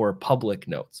 but for public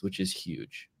notes, which is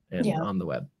huge and on the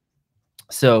web.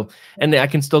 So, and I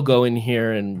can still go in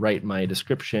here and write my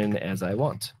description as I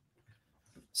want.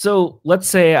 So let's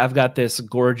say I've got this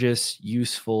gorgeous,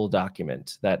 useful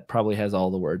document that probably has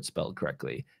all the words spelled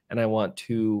correctly, and I want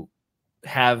to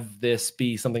have this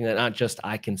be something that not just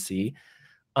I can see.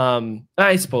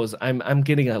 I suppose I'm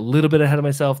getting a little bit ahead of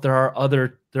myself. There are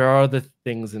other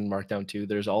things in Markdown too.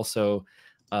 There's also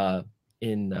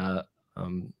in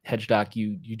Hedgedoc,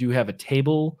 you do have a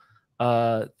table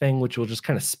thing, which will just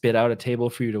kind of spit out a table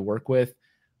for you to work with.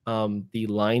 The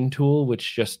line tool,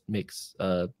 which just makes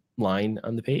a line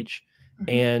on the page,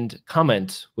 and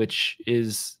comment, which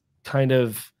is kind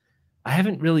of, I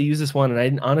haven't really used this one, and I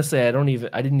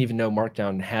didn't even know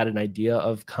Markdown had an idea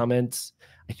of comments.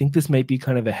 I think this might be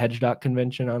kind of a Hedgedoc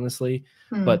convention, honestly.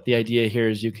 But the idea here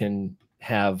is you can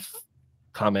have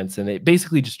comments, and it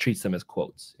basically just treats them as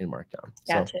quotes in Markdown.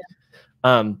 Gotcha.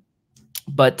 So,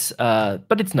 but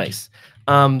it's nice.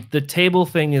 The table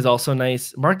thing is also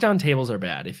nice. Markdown tables are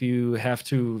bad. If you have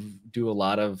to do a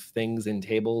lot of things in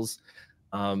tables,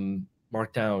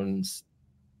 Markdown's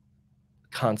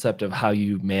concept of how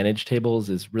you manage tables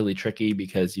is really tricky,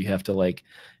 because you have to like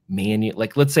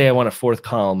let's say I want a fourth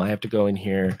column. I have to go in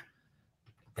here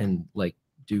and like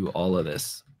do all of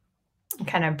this. It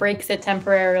kind of breaks it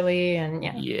temporarily, and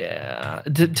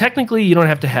technically you don't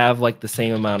have to have like the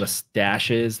same amount of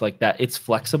stashes like that. It's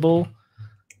flexible,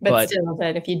 but still,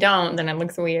 that if you don't, then it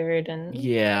looks weird. And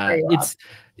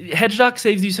Hedgedoc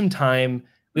saves you some time.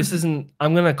 This isn't,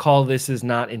 I'm gonna call this is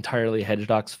not entirely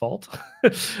Hedgedoc's fault.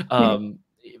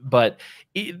 But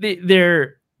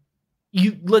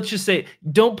let's just say,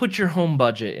 don't put your home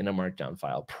budget in a Markdown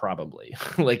file, probably.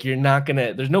 Like you're not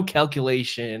gonna, there's no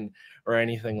calculation or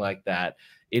anything like that.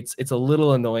 It's a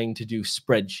little annoying to do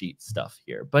spreadsheet stuff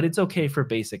here, but it's okay for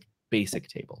basic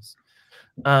tables.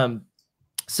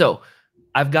 So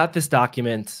I've got this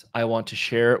document. I want to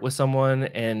share it with someone,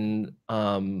 and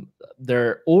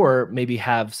or maybe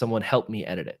have someone help me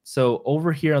edit it. So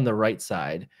over here on the right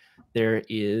side, there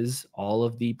is all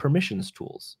of the permissions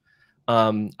tools.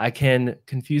 I can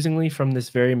confusingly from this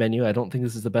very menu, I don't think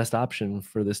this is the best option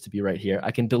for this to be right here.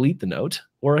 I can delete the note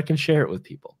or I can share it with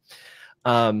people.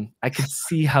 I could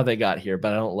see how they got here,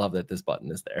 but I don't love that this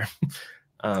button is there.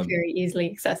 Very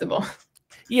easily accessible.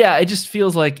 Yeah, it just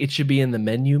feels like it should be in the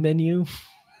menu.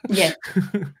 Yeah.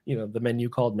 You know, the menu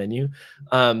called menu.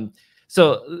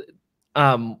 So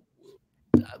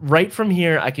right from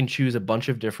here, I can choose a bunch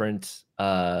of different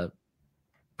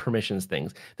permissions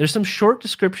things. There's some short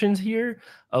descriptions here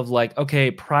of like, okay,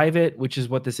 private, which is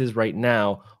what this is right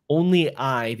now. Only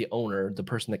I, the owner, the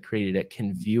person that created it,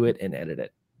 can view it and edit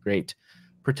it. Great.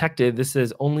 Protected, this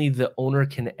says only the owner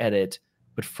can edit,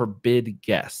 but forbid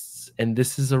guests. And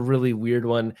this is a really weird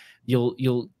one.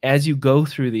 You'll as you go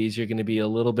through these, you're going to be a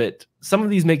little bit, some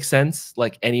of these make sense,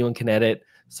 like anyone can edit.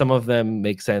 Some of them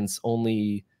make sense,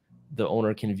 only the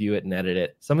owner can view it and edit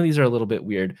it. Some of these are a little bit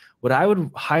weird. What I would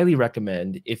highly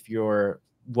recommend if you're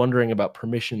wondering about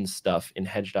permissions stuff in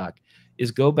Hedgedoc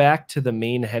is go back to the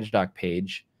main Hedgedoc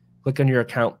page, click on your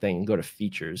account thing, and go to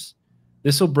features.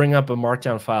 This will bring up a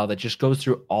markdown file that just goes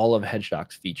through all of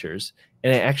Hedgedoc's features.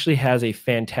 And it actually has a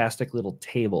fantastic little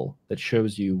table that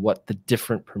shows you what the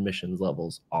different permissions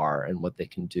levels are and what they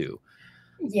can do.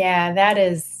 Yeah, that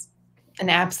is an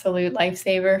absolute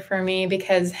lifesaver for me,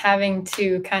 because having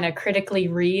to kind of critically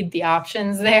read the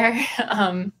options there,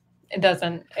 it's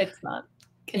not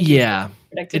conducive yeah, to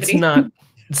productivity.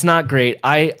 it's not great.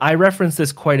 I reference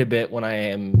this quite a bit when I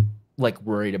am like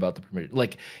worried about the permission.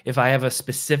 Like if I have a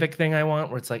specific thing I want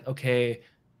where it's like, okay,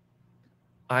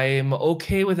 I am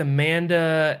okay with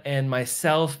Amanda and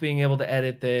myself being able to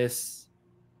edit this,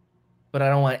 but I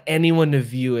don't want anyone to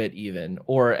view it even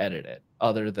or edit it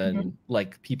other than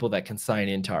like people that can sign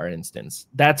into our instance.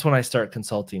 That's when I start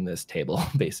consulting this table,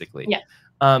 basically. Yeah.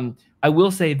 I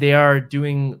will say they are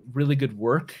doing really good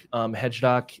work.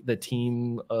 Hedgedoc, the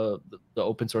team, the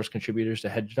open source contributors to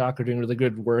Hedgedoc are doing really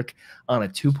good work on a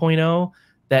 2.0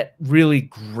 that really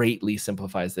greatly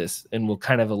simplifies this and will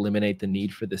kind of eliminate the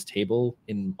need for this table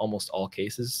in almost all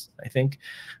cases, I think.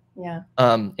 Yeah.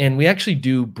 And we actually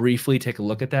do briefly take a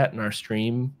look at that in our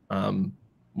stream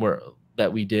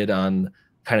that we did on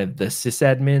kind of the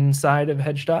sysadmin side of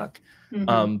Hedgedoc.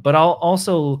 But I'll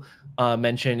also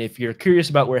mention, if you're curious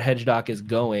about where Hedgedoc is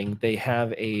going, they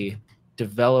have a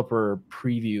developer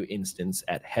preview instance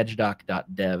at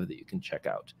hedgedoc.dev that you can check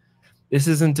out. This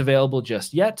isn't available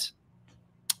just yet,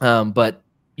 but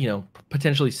you know,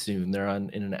 potentially soon. They're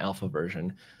in an alpha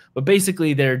version. But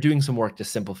basically, they're doing some work to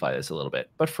simplify this a little bit.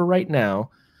 But for right now,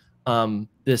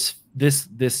 this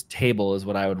table is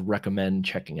what I would recommend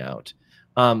checking out.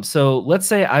 So let's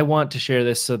say I want to share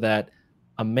this so that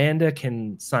Amanda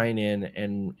can sign in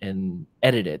and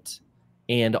edit it,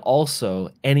 and also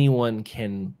anyone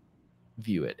can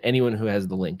view it, anyone who has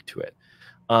the link to it.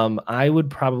 I would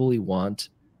probably want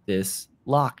this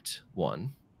locked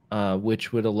one,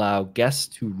 which would allow guests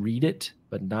to read it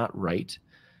but not write.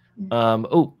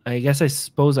 Oh, I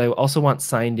suppose I also want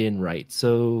signed in write.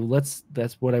 So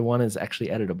that's what I want is actually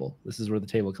editable. This is where the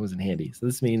table comes in handy. So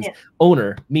this means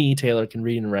owner, me, Taylor, can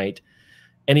read and write.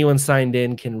 Anyone signed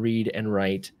in can read and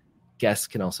write. Guests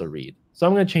can also read. So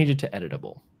I'm going to change it to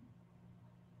editable.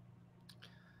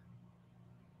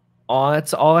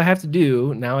 That's all I have to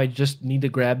do. Now I just need to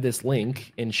grab this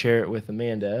link and share it with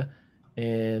Amanda.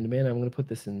 And Amanda, I'm going to put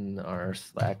this in our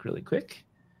Slack really quick.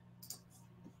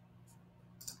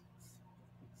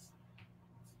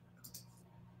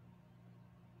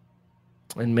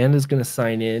 And Amanda's going to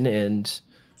sign in and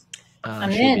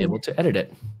she'll be able to edit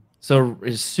it. So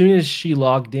as soon as she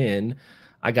logged in,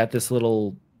 I got this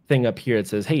little thing up here. It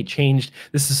says, hey, changed.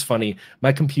 This is funny.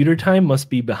 My computer time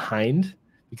must be behind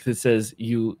because it says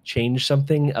you changed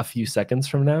something a few seconds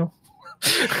from now,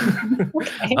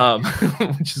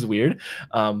 which is weird.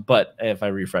 But if I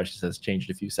refresh, it says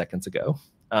changed a few seconds ago.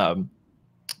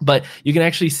 But you can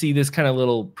actually see this kind of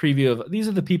little preview of these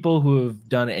are the people who have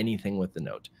done anything with the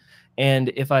note. And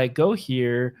if I go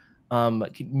here,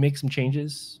 make some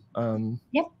changes.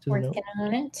 Yep, working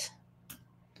on it.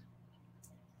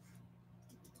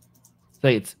 So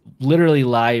it's literally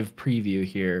live preview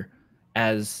here.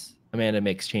 As Amanda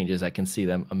makes changes, I can see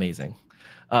them. Amazing.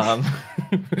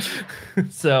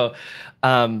 So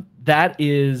that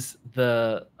is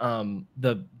the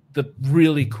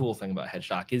really cool thing about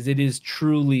Hedgedoc is it is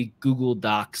truly Google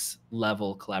Docs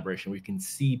level collaboration. We can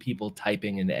see people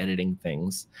typing and editing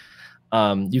things.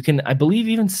 You can, I believe,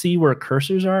 even see where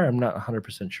cursors are. I'm not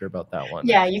 100% sure about that one.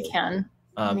 Yeah, you can.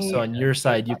 So on your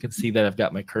side, you can see that I've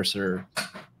got my cursor.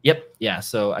 Yep. Yeah.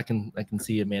 So I can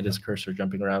see Amanda's cursor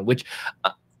jumping around, which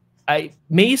I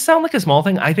may sound like a small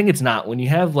thing. I think it's not. When you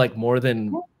have like more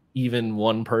than even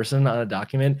one person on a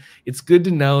document, it's good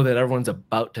to know that everyone's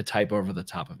about to type over the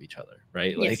top of each other,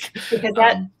 right? Yes, Like, because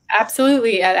that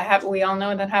absolutely, we all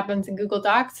know that happens in Google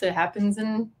Docs. It happens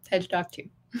in Hedgedoc too.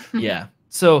 yeah.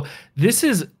 So this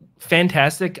is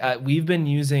fantastic. We've been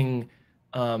using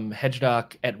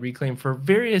Hedgedoc at Reclaim for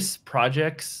various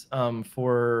projects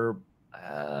for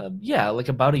yeah, like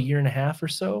about 1.5 years or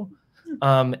so.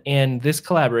 And this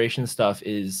collaboration stuff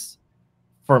is,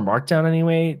 for Markdown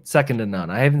anyway, second to none.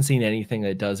 I haven't seen anything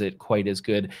that does it quite as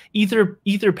good.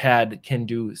 Etherpad can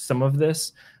do some of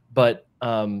this, but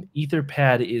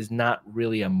Etherpad is not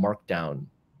really a Markdown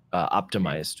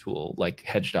optimized tool like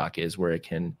Hedgedoc is, where it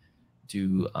can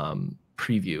do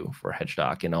preview for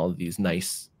Hedgedoc and all of these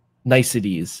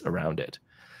niceties around it.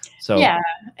 So yeah,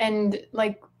 and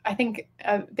like I think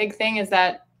a big thing is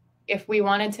that if we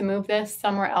wanted to move this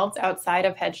somewhere else outside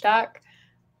of Hedgedoc,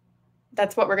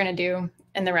 that's what we're going to do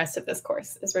in the rest of this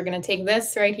course. Is we're going to take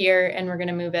this right here and we're going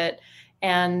to move it.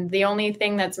 And the only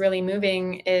thing that's really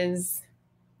moving is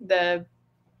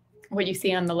what you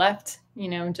see on the left. You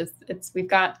know, just we've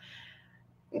got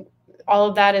all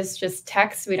of that is just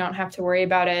text. We don't have to worry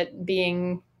about it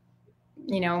being,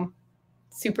 you know,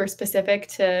 super specific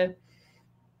to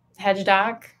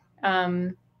Hedgedoc.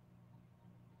 And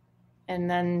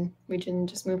then we can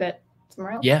just move it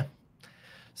somewhere else. yeah.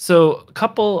 So a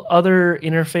couple other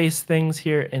interface things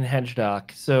here in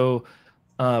Hedgedoc. So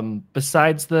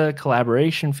besides the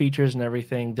collaboration features and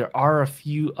everything, there are a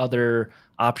few other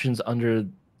options under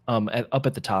up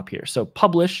at the top here. So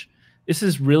publish, this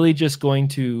is really just going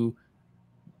to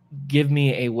give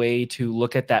me a way to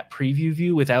look at that preview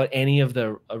view without any of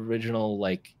the original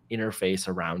like interface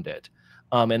around it.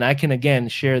 And I can, again,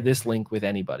 share this link with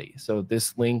anybody. So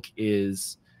this link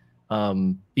is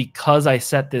because I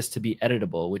set this to be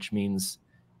editable, which means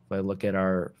if I look at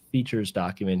our features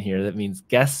document here, that means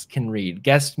guests can read.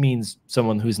 Guest means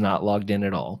someone who's not logged in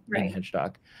at all in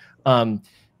Hedgedoc.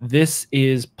 This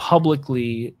is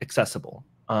publicly accessible,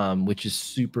 which is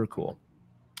super cool.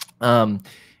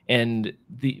 And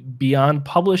beyond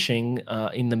publishing,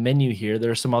 in the menu here,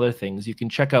 there are some other things. You can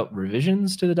check out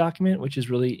revisions to the document, which is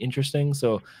really interesting.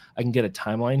 So I can get a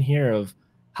timeline here of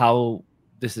how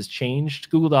this has changed.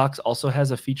 Google Docs also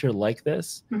has a feature like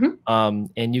this.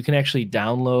 And you can actually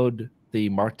download the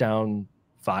Markdown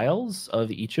files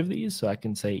of each of these. So I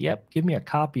can say, yep, give me a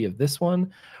copy of this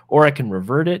one, or I can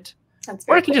revert it,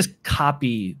 or I can just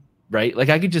copy, right? Like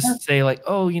I could just say like,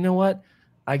 oh, you know what?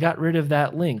 I got rid of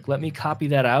that link. Let me copy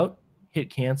that out, hit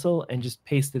cancel, and just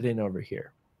paste it in over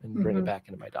here and bring it back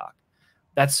into my doc.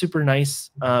 That's super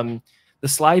nice. The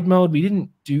slide mode, we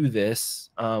didn't do this,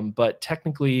 but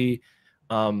technically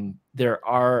there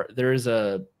is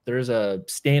a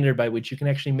standard by which you can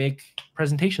actually make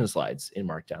presentation slides in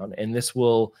Markdown, and this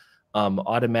will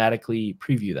automatically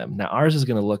preview them. Now ours is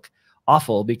going to look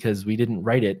awful because we didn't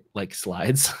write it like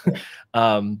slides.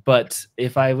 But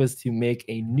if I was to make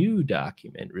a new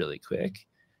document really quick,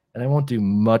 and I won't do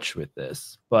much with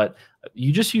this, but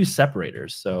you just use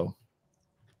separators. So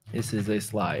this is a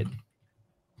slide,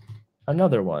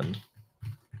 another one.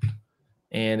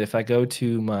 And if I go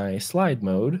to my slide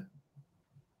mode,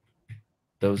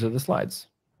 those are the slides.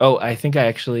 Oh, I think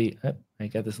I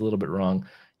got this a little bit wrong.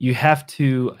 You have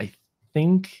to, I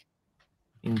think,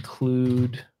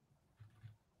 include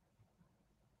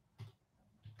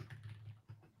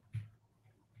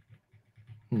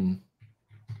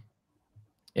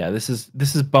yeah, this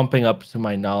is bumping up to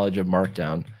my knowledge of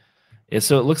Markdown.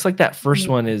 So it looks like that first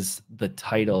one is the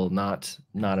title, not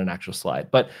an actual slide.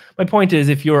 But my point is,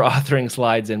 if you're authoring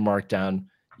slides in Markdown,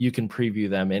 you can preview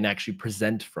them and actually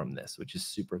present from this, which is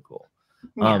super cool.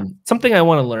 Something I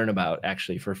want to learn about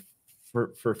actually for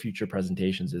future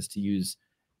presentations is to use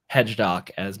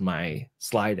Hedgedoc as my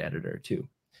slide editor too.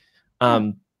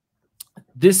 The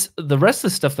rest of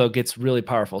the stuff though gets really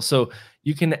powerful. So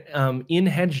you can in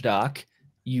Hedgedoc,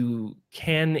 you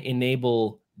can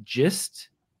enable gist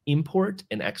import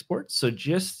and export. So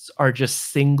gists are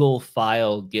just single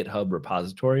file GitHub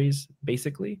repositories,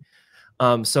 basically.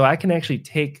 So I can actually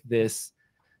take this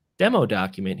demo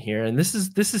document here, and this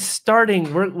is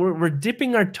starting. We're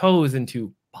dipping our toes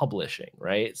into publishing,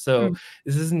 right? So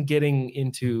this isn't getting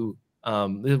into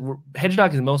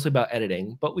Hedgedoc is mostly about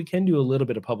editing, but we can do a little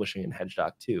bit of publishing in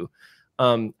Hedgedoc too.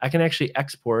 I can actually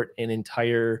export an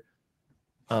entire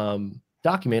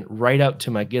document right out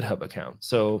to my GitHub account.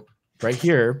 So right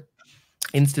here,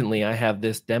 instantly, I have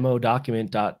this demo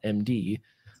document.md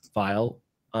file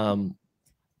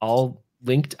all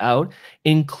linked out,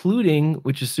 including,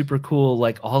 which is super cool,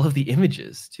 like all of the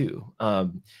images too.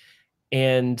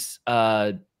 And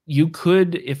you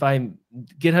could, if I'm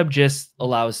GitHub just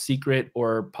allows secret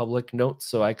or public notes.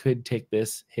 So I could take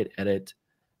this, hit edit,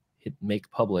 hit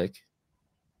make public.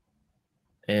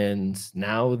 And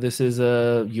now this is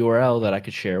a URL that I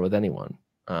could share with anyone,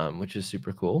 which is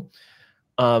super cool.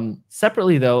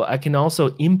 Separately though, I can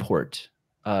also import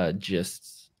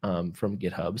gists from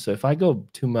GitHub. So if I go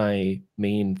to my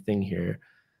main thing here,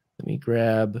 let me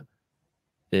grab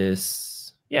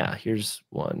this. Yeah, here's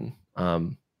one.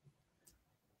 If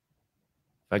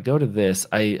I go to this,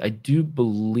 I do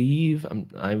believe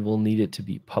I will need it to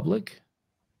be public.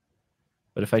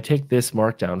 But if I take this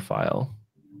markdown file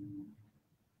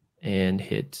and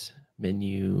hit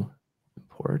menu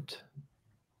import,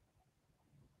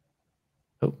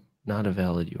 oh, not a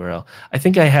valid URL. I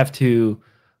think I have to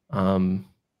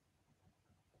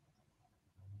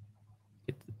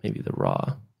get maybe the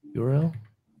raw URL.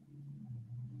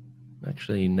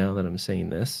 Actually, now that I'm saying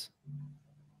this,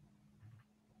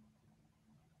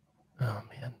 oh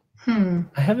man,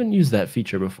 I haven't used that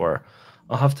feature before.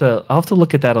 I'll have to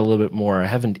look at that a little bit more. I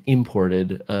haven't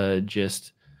imported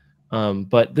gist,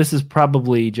 but this is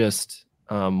probably just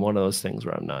one of those things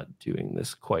where I'm not doing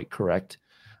this quite correct.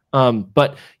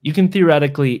 But you can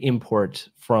theoretically import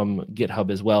from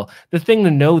GitHub as well. The thing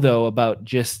to know though about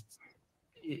gist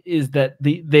is that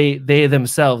they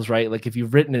themselves, right? Like if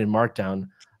you've written it in Markdown,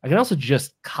 I can also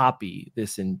just copy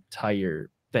this entire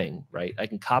thing, right? I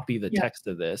can copy the text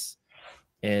of this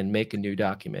and make a new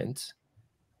document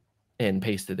and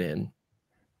paste it in.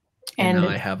 And now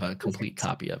I have a complete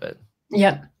copy of it.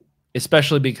 Yep.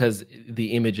 Especially because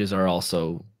the images are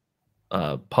also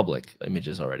public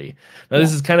images already. Now,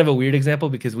 this is kind of a weird example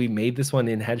because we made this one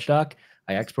in Hedgedoc.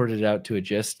 I exported it out to a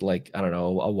gist like, I don't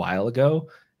know, a while ago.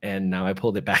 And now I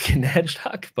pulled it back into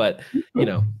Hedgedoc. But, you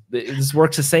know, this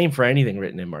works the same for anything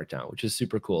written in Markdown, which is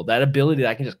super cool. That ability that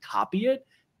I can just copy it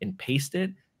and paste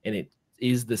it and it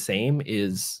is the same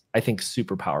is, I think,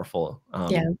 super powerful.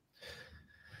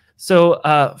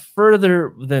 So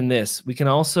further than this, we can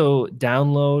also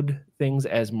download things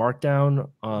as Markdown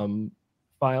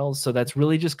files. So that's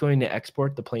really just going to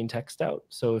export the plain text out.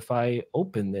 So if I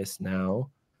open this now,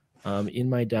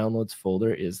 in my downloads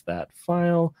folder is that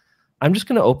file. I'm just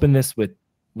going to open this with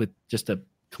just a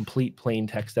complete plain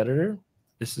text editor.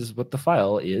 This is what the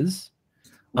file is.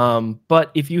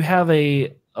 But if you have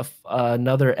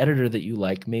another editor that you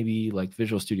like, maybe like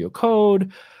Visual Studio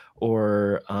Code,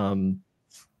 or I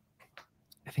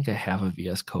think I have a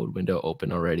VS Code window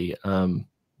open already. I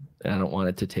don't want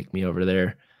it to take me over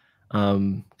there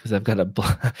because I've got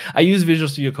I use Visual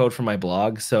Studio Code for my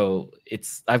blog, so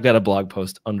I've got a blog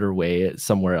post underway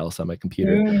somewhere else on my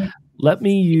computer. Let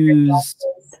me use,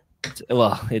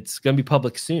 well, it's going to be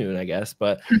public soon, I guess,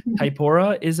 but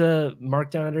Typora is a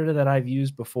Markdown editor that I've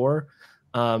used before,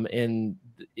 and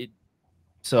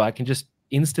so I can just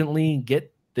instantly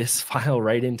get this file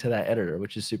right into that editor,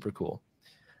 which is super cool.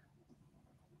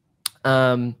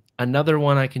 Another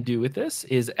one I can do with this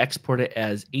is export it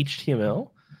as HTML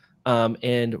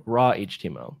and raw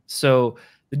HTML. So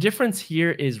the difference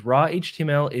here is raw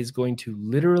HTML is going to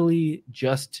literally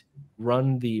just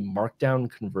run the Markdown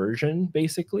conversion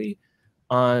basically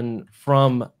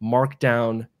from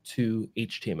Markdown to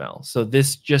HTML. So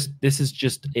this is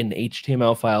just an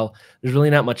HTML file. There's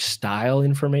really not much style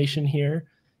information here.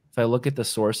 If I look at the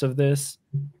source of this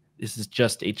is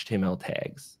just HTML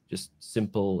tags, just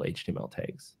simple HTML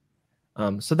tags.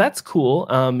 So that's cool.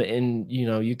 And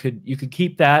you could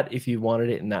keep that if you wanted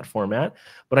it in that format.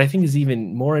 But I think is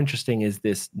even more interesting is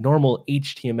this normal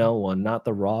HTML one, not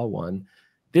the raw one.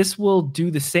 This will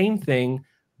do the same thing,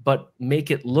 but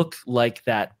make it look like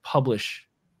that publish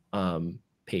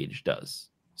page does.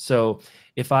 So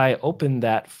if I open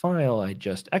that file I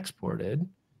just exported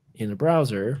in a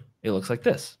browser, it looks like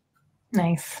this.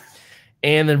 Nice.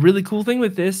 And the really cool thing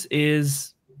with this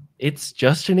is it's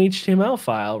just an HTML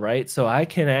file, right? So I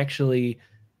can actually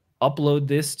upload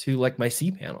this to like my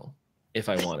cPanel if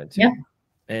I wanted to. Yeah.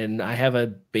 And I have a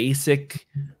basic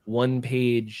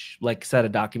one-page like set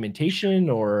of documentation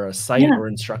or a site or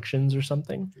instructions or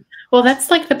something. Well, that's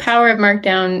like the power of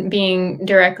Markdown being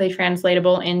directly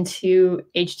translatable into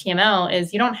HTML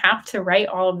is you don't have to write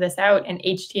all of this out in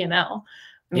HTML.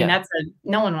 I mean,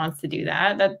 no one wants to do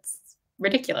that. That's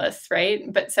ridiculous,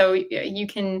 right? But so you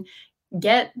can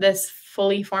get this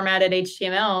fully formatted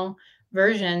HTML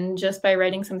version just by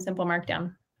writing some simple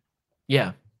Markdown.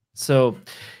 Yeah. So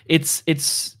it's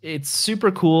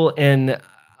super cool. And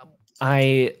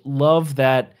I love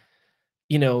that,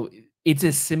 it's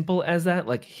as simple as that.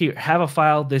 Like here, have a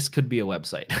file. This could be a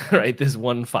website, right? This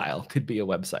one file could be a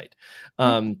website.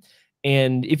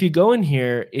 And if you go in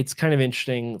here, it's kind of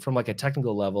interesting from like a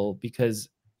technical level because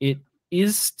it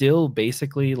is still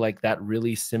basically like that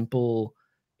really simple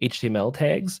HTML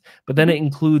tags, but then Mhm. it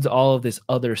includes all of this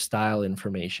other style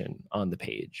information on the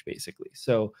page, basically.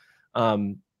 So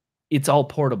um, it's all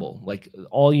portable. Like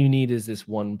all you need is this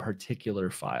one particular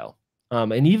file.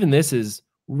 And even this is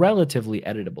relatively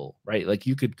editable, right? Like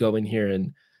you could go in here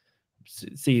and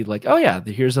see like, oh yeah,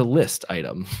 here's a list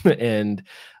item. And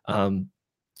um,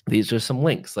 these are some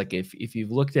links. Like if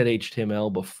you've looked at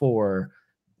HTML before,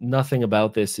 nothing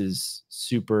about this is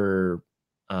super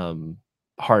um,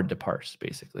 hard to parse,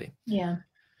 basically. Yeah.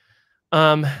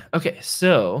 Okay,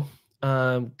 so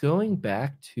going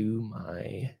back to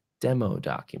my demo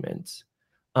document.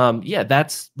 Yeah,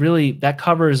 that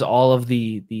covers all of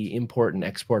the import and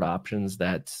export options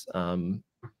that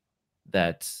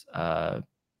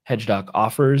Hedgedoc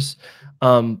offers.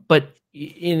 But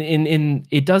in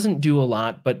it doesn't do a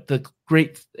lot, but the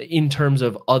great in terms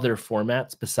of other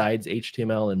formats besides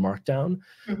HTML and Markdown.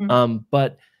 Mhm.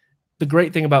 But the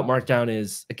great thing about Markdown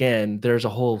is, again, there's a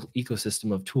whole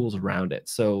ecosystem of tools around it.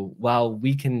 So while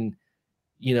we can,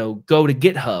 go to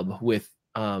GitHub with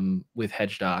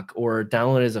Hedgedoc or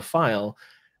download it as a file,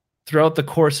 throughout the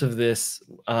course of this,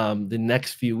 the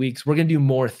next few weeks, we're going to do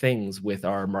more things with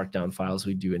our Markdown files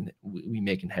we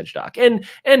make in Hedgedoc,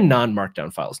 and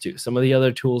non-Markdown files too. Some of the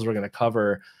other tools we're going to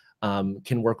cover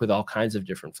can work with all kinds of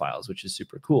different files, which is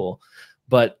super cool.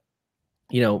 But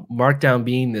Markdown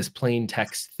being this plain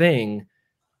text thing,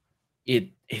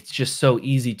 it's just so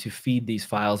easy to feed these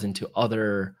files into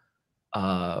other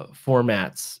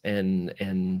formats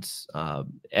and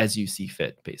as you see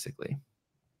fit, basically.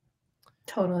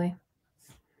 Totally.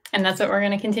 And that's what we're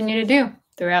going to continue to do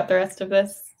throughout the rest of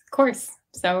this course.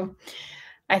 So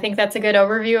I think that's a good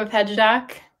overview of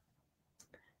Hedgedoc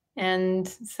and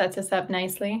sets us up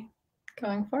nicely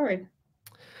going forward.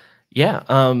 Yeah.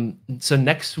 So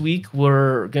next week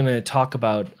we're gonna talk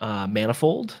about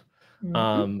manifold,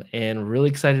 Mhm. and really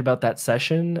excited about that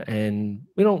session. And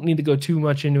we don't need to go too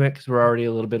much into it because we're already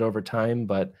a little bit over time.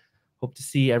 But hope to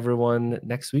see everyone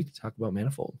next week to talk about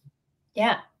manifold.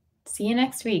 Yeah. See you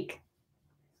next week.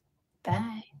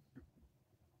 Bye.